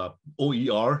whole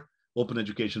OER, Open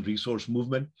Education Resource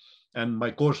movement. And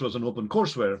my course was on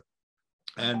OpenCourseware.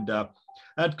 And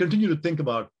I'd continue to think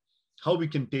about how we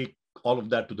can take all of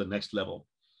that to the next level.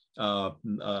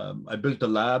 I built a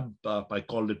lab. I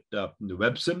called it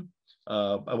WebSim.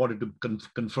 I wanted to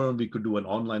confirm we could do an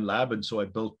online lab. And so I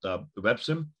built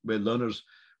WebSim, where learners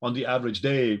on the average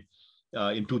day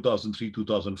in 2003,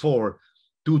 2004,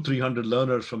 200-300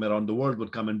 learners from around the world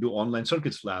would come and do online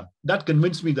circuits lab. That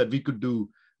convinced me that we could do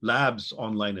labs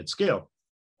online at scale.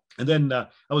 And then I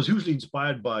was hugely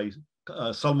inspired by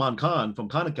Salman Khan from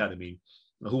Khan Academy,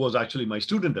 who was actually my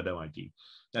student at MIT.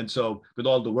 And so with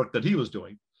all the work that he was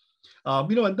doing,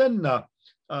 and then,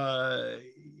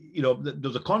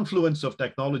 there's a confluence of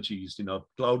technologies,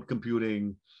 cloud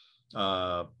computing,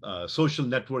 social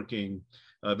networking,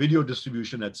 video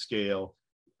distribution at scale,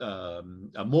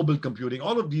 mobile computing.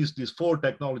 All of these four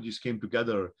technologies came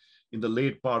together in the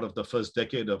late part of the first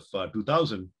decade of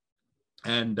 2000.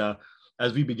 And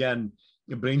as we began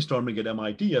brainstorming at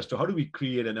MIT as to how do we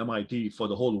create an MIT for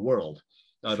the whole world,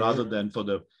 rather than for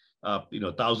the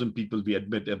 1,000 people we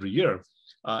admit every year.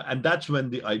 And that's when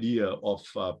the idea of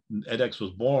edX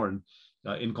was born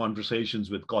in conversations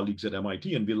with colleagues at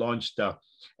MIT. And we launched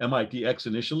MITx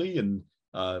initially in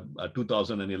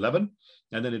 2011.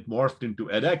 And then it morphed into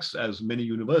edX as many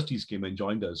universities came and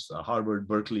joined us. Harvard,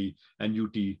 Berkeley, and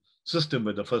UT System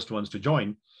were the first ones to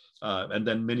join. And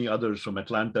then many others from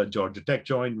Atlanta, Georgia Tech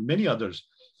joined, many others.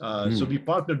 So we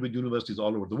partnered with universities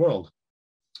all over the world.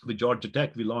 With Georgia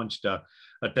Tech, we launched a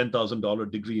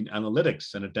 $10,000 degree in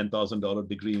analytics and a $10,000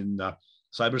 degree in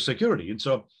cybersecurity. And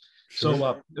so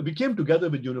we came together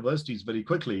with universities very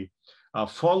quickly,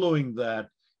 following that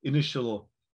initial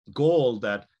goal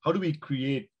that how do we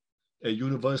create a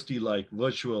university-like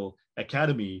virtual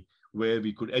academy where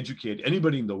we could educate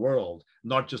anybody in the world,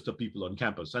 not just the people on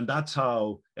campus. And that's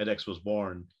how edX was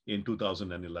born in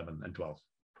 2011 and 12.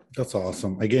 That's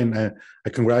awesome. Again, I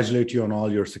congratulate you on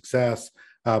all your success.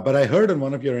 But I heard in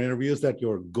one of your interviews that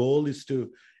your goal is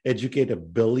to educate 1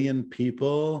 billion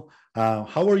people.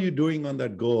 How are you doing on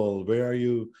that goal? Where are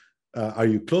you? Are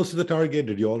you close to the target?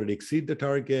 Did you already exceed the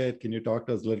target? Can you talk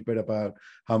to us a little bit about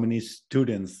how many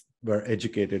students were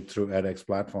educated through edX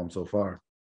platform so far?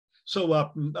 So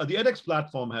the edX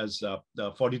platform has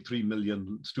 43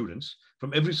 million students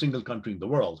from every single country in the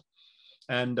world.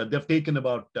 And they've taken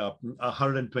about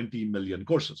 120 million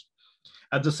courses.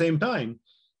 At the same time,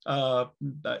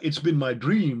 it's been my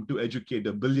dream to educate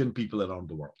 1 billion people around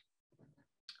the world.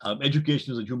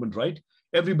 Education is a human right.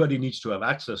 Everybody needs to have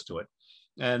access to it.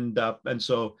 And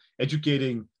so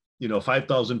educating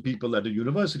 5,000 people at a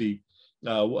university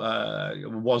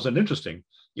wasn't interesting.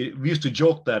 We used to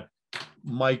joke that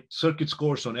my circuits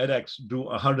course on edX drew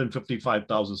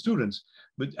 155,000 students,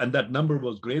 and that number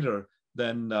was greater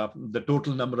than the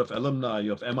total number of alumni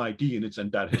of MIT in its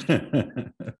entire history.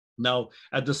 Now,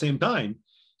 at the same time,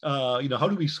 how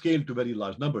do we scale to very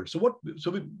large numbers?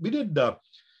 So we did.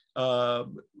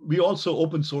 We also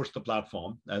open sourced the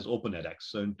platform as OpenEdX.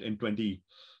 So in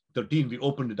 2013, we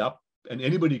opened it up, and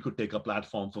anybody could take a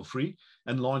platform for free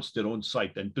and launch their own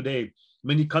site. And today,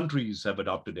 many countries have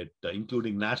adopted it,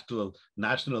 including national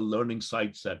learning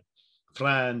sites at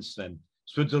France and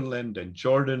Switzerland and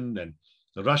Jordan and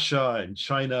Russia and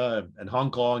China and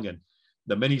Hong Kong and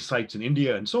the many sites in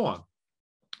India and so on.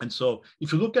 And so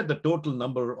if you look at the total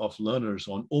number of learners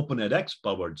on OpenEdX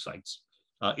powered sites,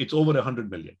 it's over 100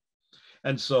 million.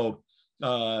 And so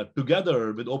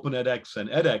together with OpenEdX and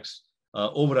edX,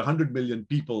 over 100 million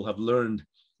people have learned,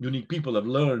 unique people have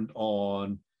learned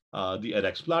on the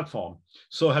edX platform.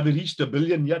 So have we reached 1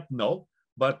 billion yet? No,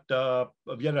 but we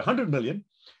are 100 million.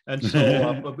 And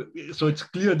so, so it's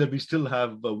clear that we still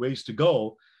have ways to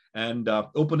go. And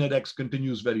OpenEdX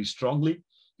continues very strongly.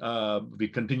 We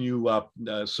continue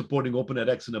supporting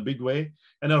OpenEdX in a big way.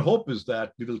 And our hope is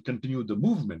that we will continue the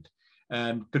movement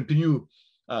and continue.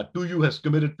 2U has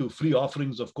committed to free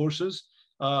offerings of courses,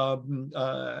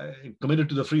 committed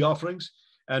to the free offerings.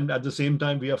 And at the same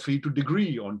time, we are free to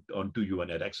degree on 2U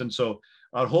and edX. And so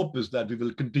our hope is that we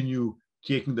will continue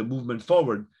taking the movement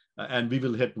forward and we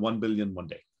will hit 1 billion one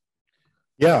day.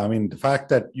 Yeah, I mean, the fact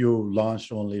that you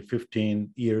launched only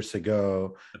 15 years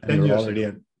ago, and you're already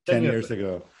at 10 years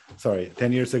ago, sorry,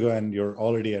 10 years ago, and you're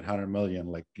already at 100 million,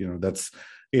 like,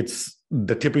 it's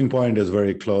the tipping point is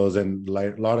very close. And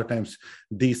like a lot of times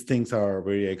these things are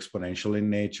very exponential in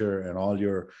nature, and all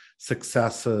your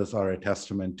successes are a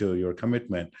testament to your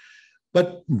commitment.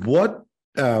 But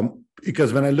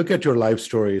because when I look at your life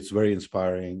story, it's very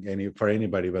inspiring. For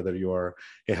anybody, whether you are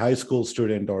a high school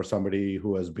student or somebody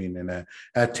who has been in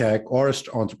a tech or an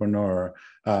entrepreneur,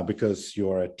 because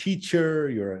you're a teacher,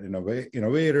 you're an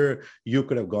innovator, you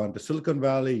could have gone to Silicon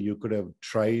Valley, you could have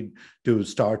tried to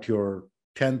start your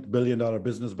 10th billion-dollar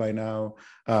business by now.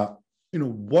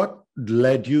 What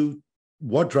drives you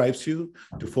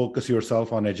to focus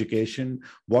yourself on education?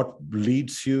 What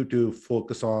leads you to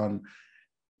focus on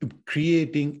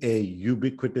creating a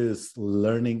ubiquitous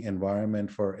learning environment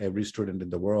for every student in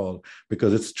the world?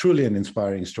 Because it's truly an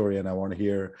inspiring story, and I want to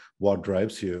hear what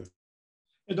drives you.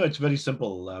 It's very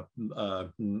simple.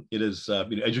 It is,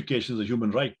 education is a human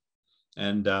right.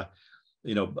 And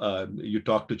you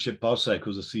talk to Chip Paucek,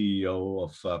 who's the CEO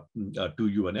of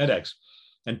 2U and edX,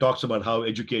 and talks about how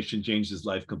education changed his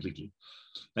life completely.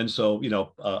 And so,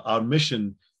 our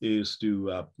mission is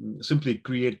to simply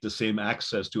create the same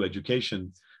access to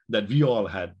education that we all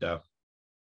had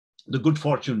the good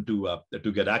fortune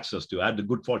to get access to. I had the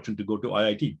good fortune to go to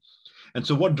IIT. And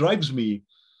so what drives me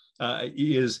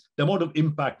is the amount of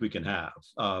impact we can have.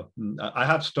 I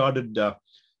have started,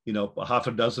 half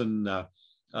a dozen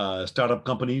startup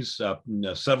companies,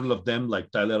 several of them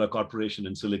like Tylera Corporation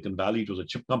in Silicon Valley. It was a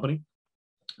chip company.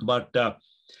 But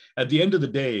at the end of the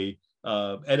day,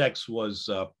 edX was,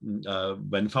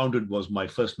 when founded, was my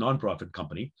first nonprofit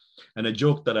company. And I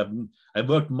joke that I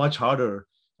worked much harder.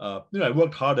 I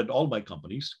worked hard at all my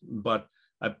companies, but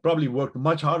I probably worked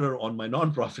much harder on my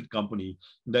nonprofit company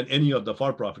than any of the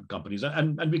for-profit companies.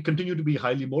 And we continue to be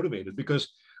highly motivated because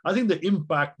I think the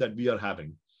impact that we are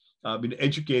having, in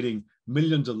educating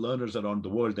millions of learners around the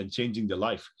world and changing their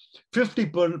life.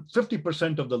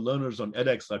 50% of the learners on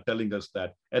edX are telling us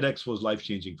that edX was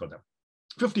life-changing for them.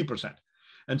 50%.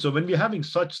 And so when we're having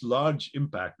such large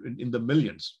impact in the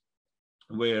millions,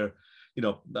 where,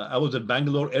 I was at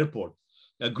Bangalore airport,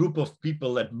 a group of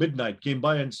people at midnight came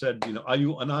by and said, are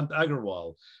you Anant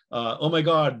Agarwal? Oh my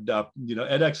God,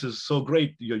 edX is so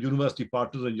great. Your university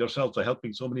partners and yourselves are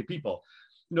helping so many people.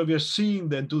 We are seeing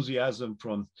the enthusiasm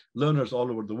from learners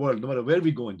all over the world, no matter where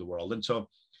we go in the world. And so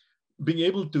being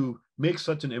able to make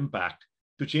such an impact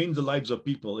to change the lives of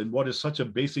people in what is such a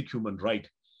basic human right,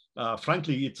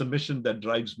 frankly, it's a mission that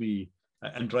drives me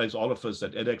and drives all of us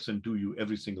at edX and 2U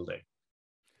every single day.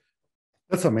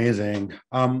 That's amazing.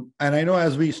 And I know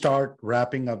as we start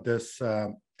wrapping up this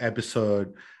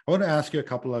episode, I want to ask you a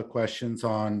couple of questions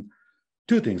on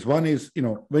two things. One is,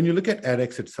 when you look at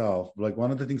edX itself, like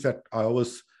one of the things that I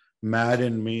always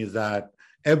madden me is that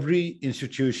every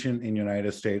institution in the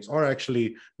United States, or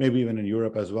actually maybe even in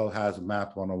Europe as well, has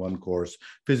Math 101 course,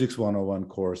 Physics 101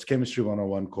 course, Chemistry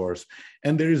 101 course.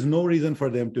 And there is no reason for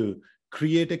them to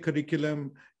create a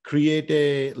curriculum, create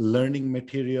a learning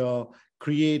material,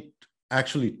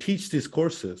 actually teach these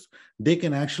courses. They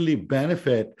can actually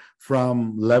benefit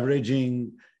from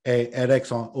leveraging a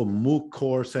edX or MOOC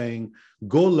course, saying,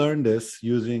 go learn this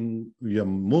using your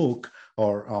MOOC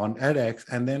or on edX.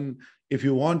 And then if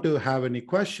you want to have any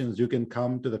questions, you can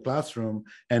come to the classroom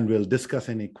and we'll discuss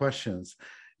any questions.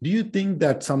 Do you think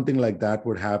that something like that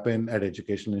would happen at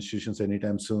educational institutions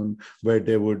anytime soon, where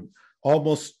they would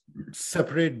almost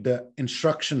separate the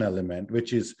instruction element,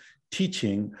 which is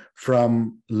teaching,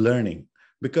 from learning?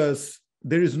 Because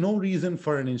there is no reason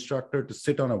for an instructor to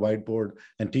sit on a whiteboard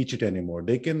and teach it anymore.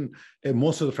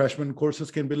 Most of the freshman courses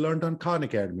can be learned on Khan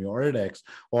Academy or edX,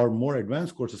 or more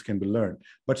advanced courses can be learned.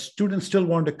 But students still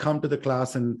want to come to the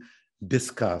class and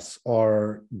discuss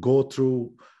or go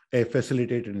through a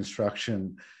facilitated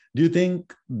instruction. Do you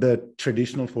think the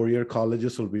traditional four-year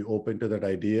colleges will be open to that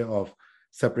idea of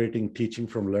separating teaching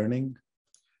from learning?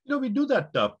 We do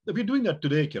that. We're doing that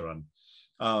today, Kiran.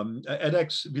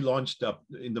 edX, we launched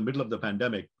in the middle of the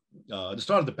pandemic, the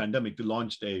start of the pandemic, we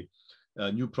launched a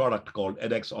new product called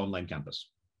edX Online Campus.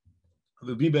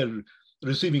 We were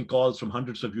receiving calls from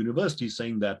hundreds of universities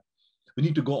saying that we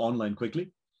need to go online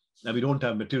quickly and we don't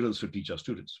have materials to teach our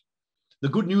students. The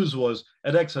good news was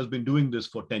edX has been doing this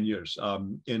for 10 years.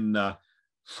 In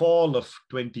fall of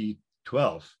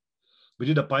 2012, we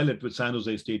did a pilot with San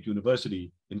Jose State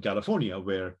University in California,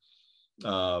 where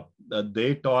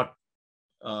they taught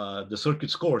the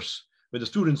circuits course, where the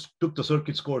students took the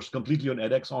circuits course completely on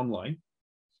edX online.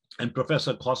 And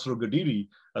Professor Khosrow Gadiri,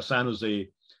 a San Jose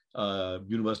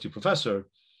University professor,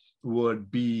 would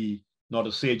be not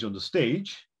a sage on the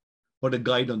stage, but a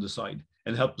guide on the side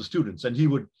and help the students. And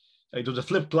it was a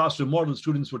flipped classroom model.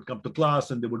 Students would come to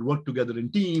class and they would work together in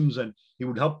teams, and he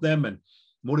would help them and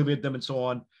motivate them and so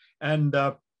on. And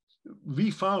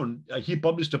we found, he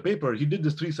published a paper, he did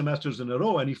this 3 semesters in a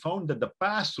row, and he found that the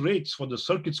pass rates for the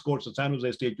circuits course at San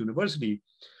Jose State University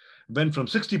went from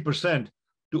 60%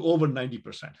 to over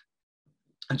 90%.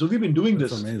 And so we've been doing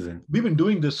That's this. Amazing. We've been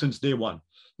doing this since day one.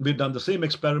 We've done the same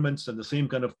experiments and the same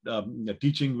kind of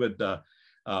teaching with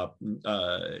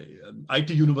IT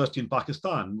University in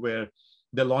Pakistan, where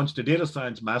they launched a data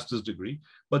science master's degree,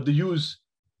 but they use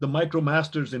the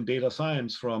MicroMasters in data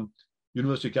science from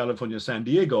University of California, San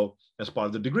Diego as part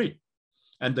of the degree.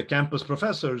 And the campus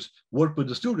professors work with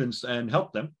the students and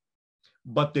help them,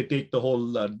 but they take the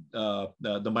whole, the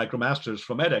MicroMasters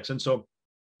from edX. And so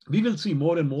we will see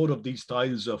more and more of these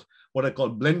styles of what I call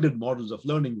blended models of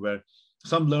learning, where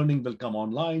some learning will come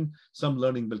online, some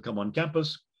learning will come on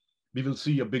campus. We will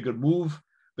see a bigger move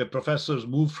where professors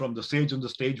move from the sage on the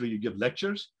stage where you give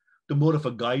lectures to more of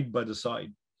a guide by the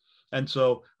side. And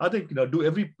so I think,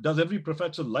 does every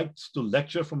professor likes to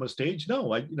lecture from a stage?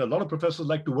 No, a lot of professors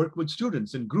like to work with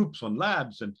students in groups on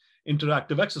labs and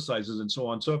interactive exercises and so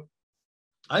on. So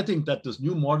I think that this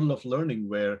new model of learning,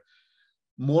 where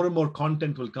more and more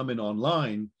content will come in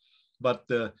online, but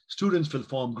the students will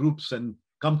form groups and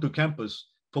come to campus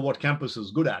for what campus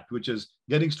is good at, which is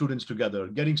getting students together,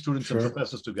 getting students and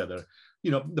professors together.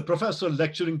 The professor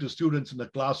lecturing to students in a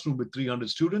classroom with 300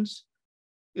 students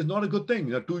is not a good thing.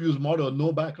 2U's motto,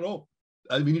 no back row.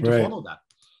 We need to follow that.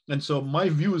 And so my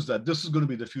view is that this is going to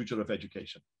be the future of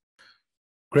education.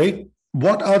 Great.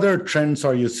 What other trends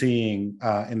are you seeing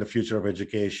in the future of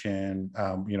education?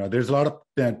 There's a lot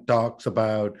of talks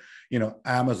about,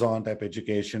 Amazon type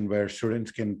education where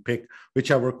students can pick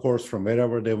whichever course from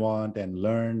wherever they want and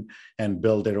learn and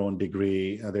build their own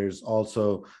degree. There's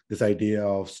also this idea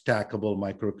of stackable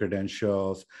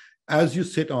micro-credentials. As you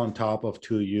sit on top of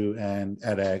 2U and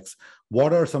edX,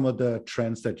 what are some of the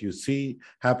trends that you see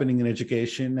happening in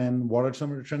education, and what are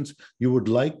some of the trends you would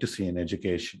like to see in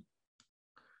education?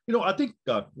 I think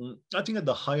at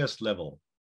the highest level,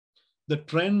 the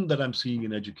trend that I'm seeing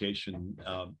in education,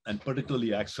 and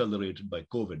particularly accelerated by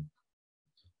COVID,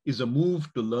 is a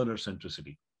move to learner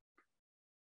centricity.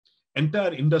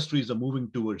 Entire industries are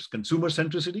moving towards consumer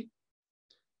centricity.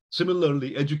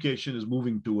 Similarly, education is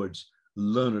moving towards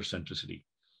learner centricity.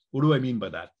 What do I mean by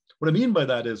that? What I mean by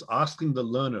that is asking the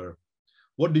learner,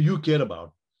 what do you care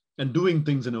about? And doing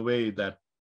things in a way that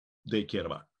they care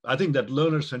about. I think that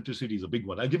learner centricity is a big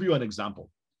one. I'll give you an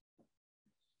example.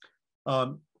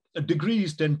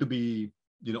 Degrees tend to be,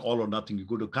 all or nothing. You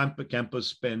go to campus,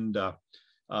 spend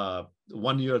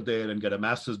 1 year there and get a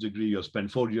master's degree, or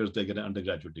spend 4 years there, get an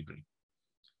undergraduate degree.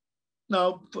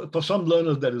 Now, for some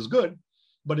learners, that is good.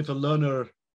 But if a learner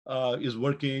is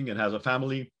working and has a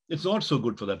family, it's not so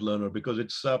good for that learner, because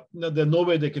there's no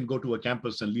way they can go to a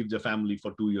campus and leave their family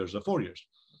for 2 years or 4 years.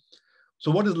 So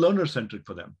what is learner-centric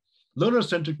for them?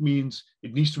 Learner-centric means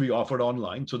it needs to be offered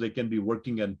online so they can be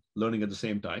working and learning at the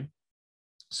same time.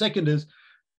 Second is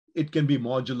it can be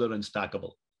modular and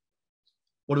stackable.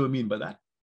 What do I mean by that?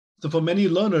 So for many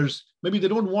learners, maybe they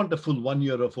don't want a full 1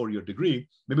 year or 4 year degree.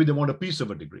 Maybe they want a piece of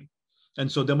a degree.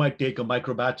 And so they might take a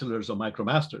micro-bachelor's or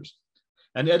micro-master's.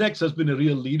 And edX has been a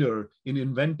real leader in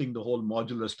inventing the whole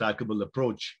modular stackable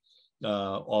approach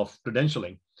of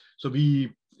credentialing. So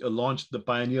we launched the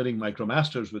pioneering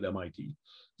micromasters with MIT.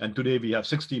 And today we have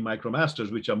 60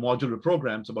 micromasters, which are modular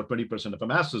programs, about 20% of a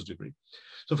master's degree.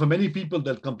 So for many people,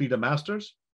 they'll complete a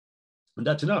master's, and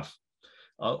that's enough.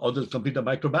 Or they'll complete a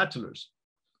microbachelor's.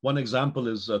 One example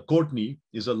is Courtney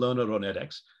is a learner on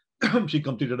edX. She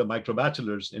completed a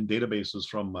microbachelor's in databases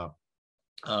from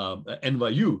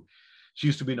NYU. She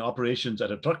used to be in operations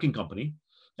at a trucking company,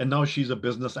 and now she's a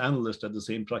business analyst at the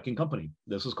same trucking company.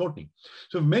 This is Courtney.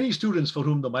 So many students for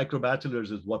whom the microbachelor's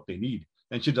is what they need,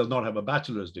 and she does not have a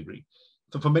bachelor's degree.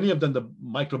 So for many of them, the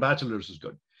microbachelor's is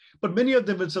good. But many of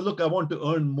them will say, look, I want to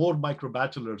earn more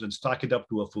microbachelor's and stack it up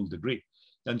to a full degree.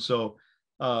 And so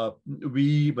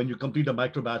when you complete a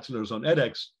microbachelor's on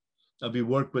edX, we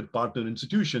work with partner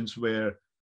institutions where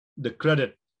the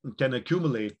credit can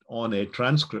accumulate on a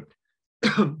transcript.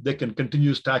 They can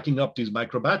continue stacking up these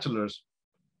microbachelor's.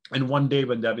 And one day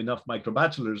when they have enough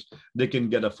microbachelor's, they can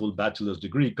get a full bachelor's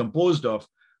degree composed of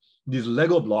these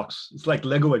Lego blocks. It's like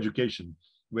Lego education,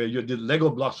 where you did Lego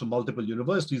blocks from multiple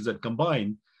universities that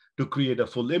combine to create a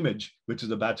full image, which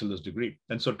is a bachelor's degree.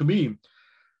 And so to me,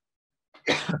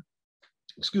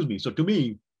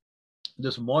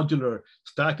 this modular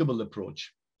stackable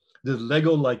approach, this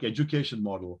Lego-like education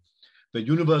model, where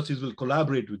universities will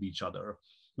collaborate with each other,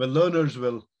 where learners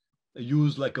will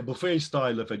use like a buffet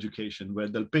style of education, where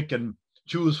they'll pick and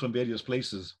choose from various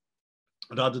places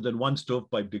rather than one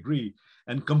stovepipe degree,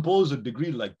 and compose a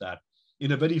degree like that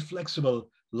in a very flexible,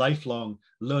 lifelong,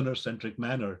 learner-centric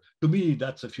manner. To me,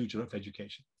 that's the future of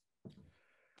education.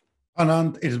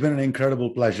 Anant, it's been an incredible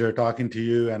pleasure talking to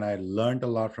you, and I learned a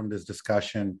lot from this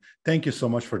discussion. Thank you so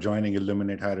much for joining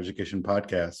Illuminate Higher Education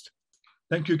podcast.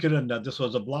 Thank you, Kiran. This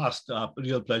was a blast.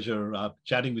 Real pleasure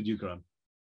chatting with you, Kiran.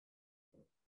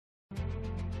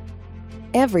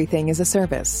 Everything is a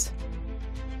service.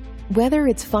 Whether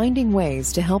it's finding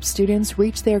ways to help students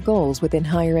reach their goals within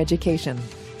higher education,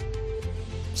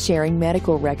 sharing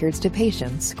medical records to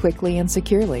patients quickly and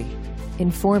securely,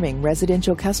 informing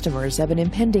residential customers of an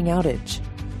impending outage,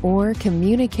 or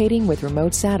communicating with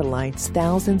remote satellites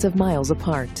thousands of miles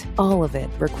apart, all of it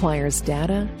requires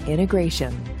data,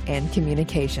 integration, and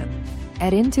communication.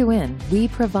 At End2End, we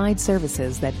provide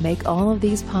services that make all of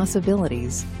these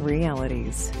possibilities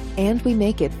realities. And we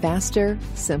make it faster,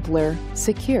 simpler,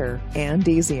 secure, and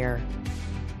easier.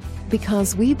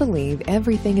 Because we believe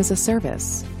everything is a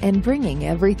service, and bringing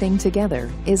everything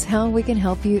together is how we can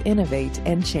help you innovate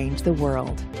and change the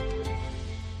world.